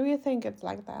superficial? Do you think it's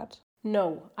like that?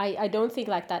 No, I don't think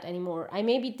like that anymore. I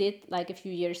maybe did like a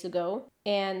few years ago.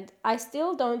 And I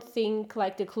still don't think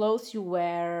like the clothes you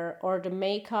wear or the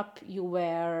makeup you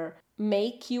wear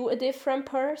make you a different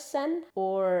person,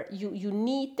 or you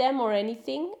need them or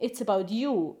anything. It's about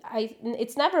you.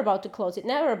 It's never about the clothes. It's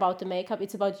never about the makeup.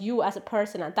 It's about you as a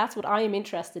person. And that's what I am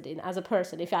interested in as a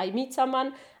person. If I meet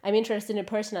someone, I'm interested in a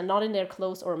person and not in their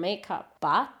clothes or makeup.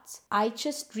 But I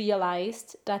just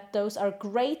realized that those are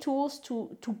great tools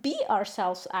to be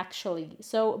ourselves, actually.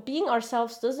 So being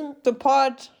ourselves doesn't...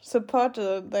 Support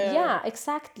their... Yeah,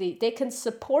 exactly. They can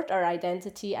support our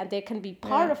identity and they can be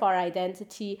part of our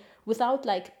identity without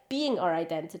like being our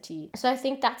identity. So I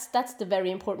think that's the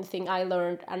very important thing I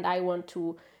learned, and I want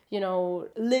to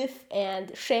live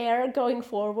and share going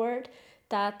forward,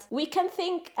 that we can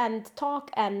think and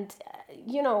talk and,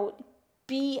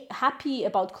 be happy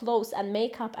about clothes and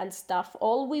makeup and stuff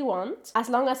all we want, as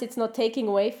long as it's not taking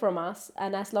away from us,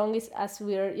 and as long as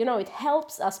we're, it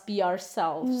helps us be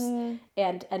ourselves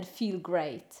and feel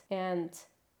great. And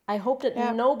I hope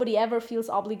that nobody ever feels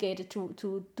obligated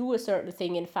to do a certain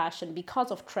thing in fashion because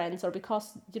of trends or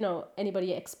because,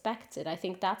 anybody expects it. I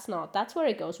think that's where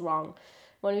it goes wrong.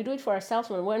 When we do it for ourselves,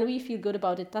 when we feel good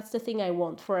about it, that's the thing I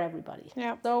want for everybody.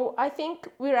 Yeah. So I think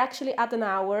we're actually at an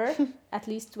hour, at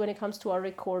least when it comes to our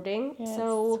recording. Yes.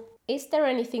 So is there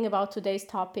anything about today's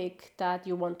topic that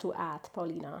you want to add,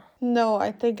 Paulina? No,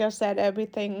 I think I said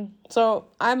everything. So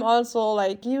I'm also,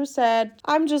 like you said,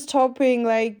 I'm just hoping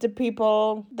like the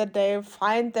people that they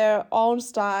find their own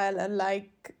style and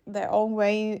like their own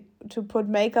way to put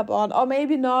makeup on, or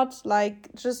maybe not, like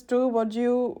just do what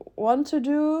you want to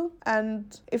do.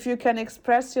 And if you can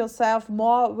express yourself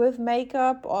more with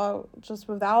makeup or just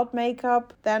without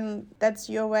makeup, then that's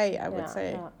your way, I would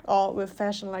say. Or with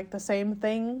fashion, like the same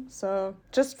thing. So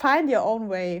just find your own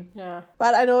way. Yeah.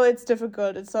 But I know it's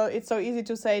difficult. It's so easy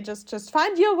to say just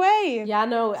find your way. Yeah,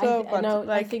 no, so, I know.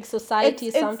 Like, I think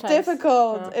society sometimes it's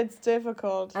difficult. It's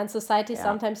difficult. And society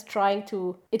sometimes trying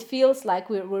to. It feels like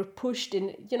we're pushed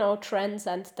in, trends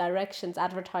and directions,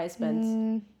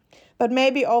 advertisements. But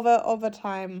maybe over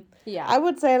time. Yeah. I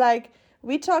would say, like,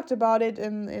 we talked about it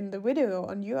in the video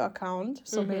on your account.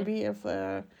 So maybe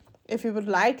if you would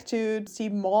like to see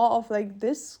more of like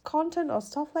this content or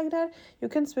stuff like that, you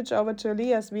can switch over to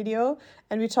Leah's video.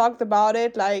 And we talked about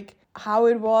it, like how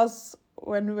it was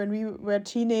when we were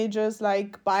teenagers,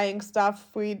 like buying stuff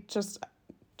we just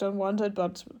don't want it,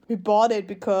 but we bought it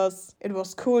because it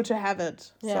was cool to have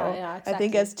it. Exactly. I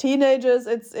think as teenagers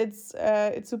it's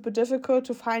super difficult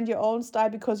to find your own style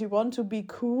because you want to be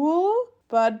cool,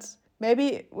 but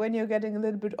maybe when you're getting a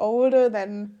little bit older,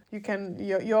 then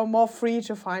you're more free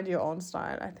to find your own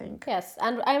style, I think. Yes,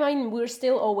 and I mean, we're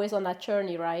still always on that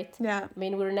journey, right? Yeah. I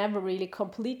mean, we're never really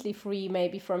completely free,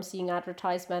 maybe, from seeing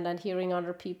advertisement and hearing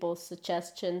other people's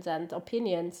suggestions and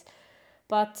opinions.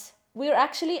 But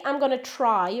I'm going to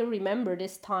try, remember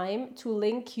this time, to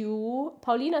link you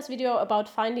Paulina's video about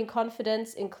finding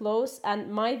confidence in clothes and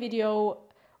my video,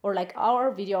 or like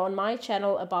our video on my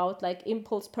channel about like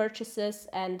impulse purchases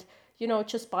and,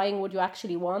 just buying what you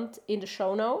actually want, in the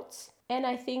show notes. And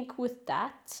I think with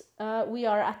that, we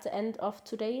are at the end of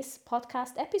today's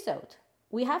podcast episode.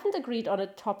 We haven't agreed on a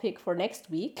topic for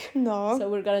next week. No. So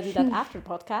we're going to do that after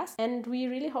podcast. And we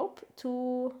really hope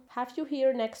to have you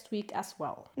here next week as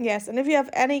well. Yes, and if you have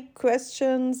any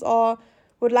questions or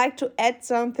would like to add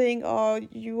something, or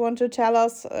you want to tell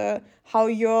us how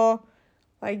your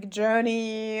like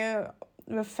journey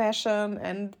with fashion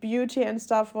and beauty and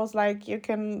stuff was like, you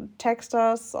can text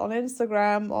us on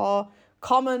Instagram or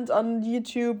comment on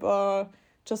YouTube or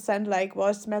just send like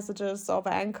voice messages over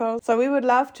Anchor. So we would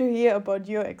love to hear about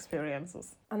your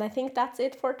experiences. And I think that's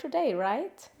it for today,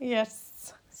 right?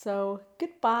 Yes. So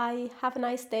goodbye. Have a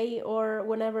nice day, or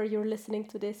whenever you're listening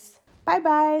to this. Bye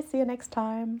bye. See you next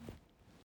time.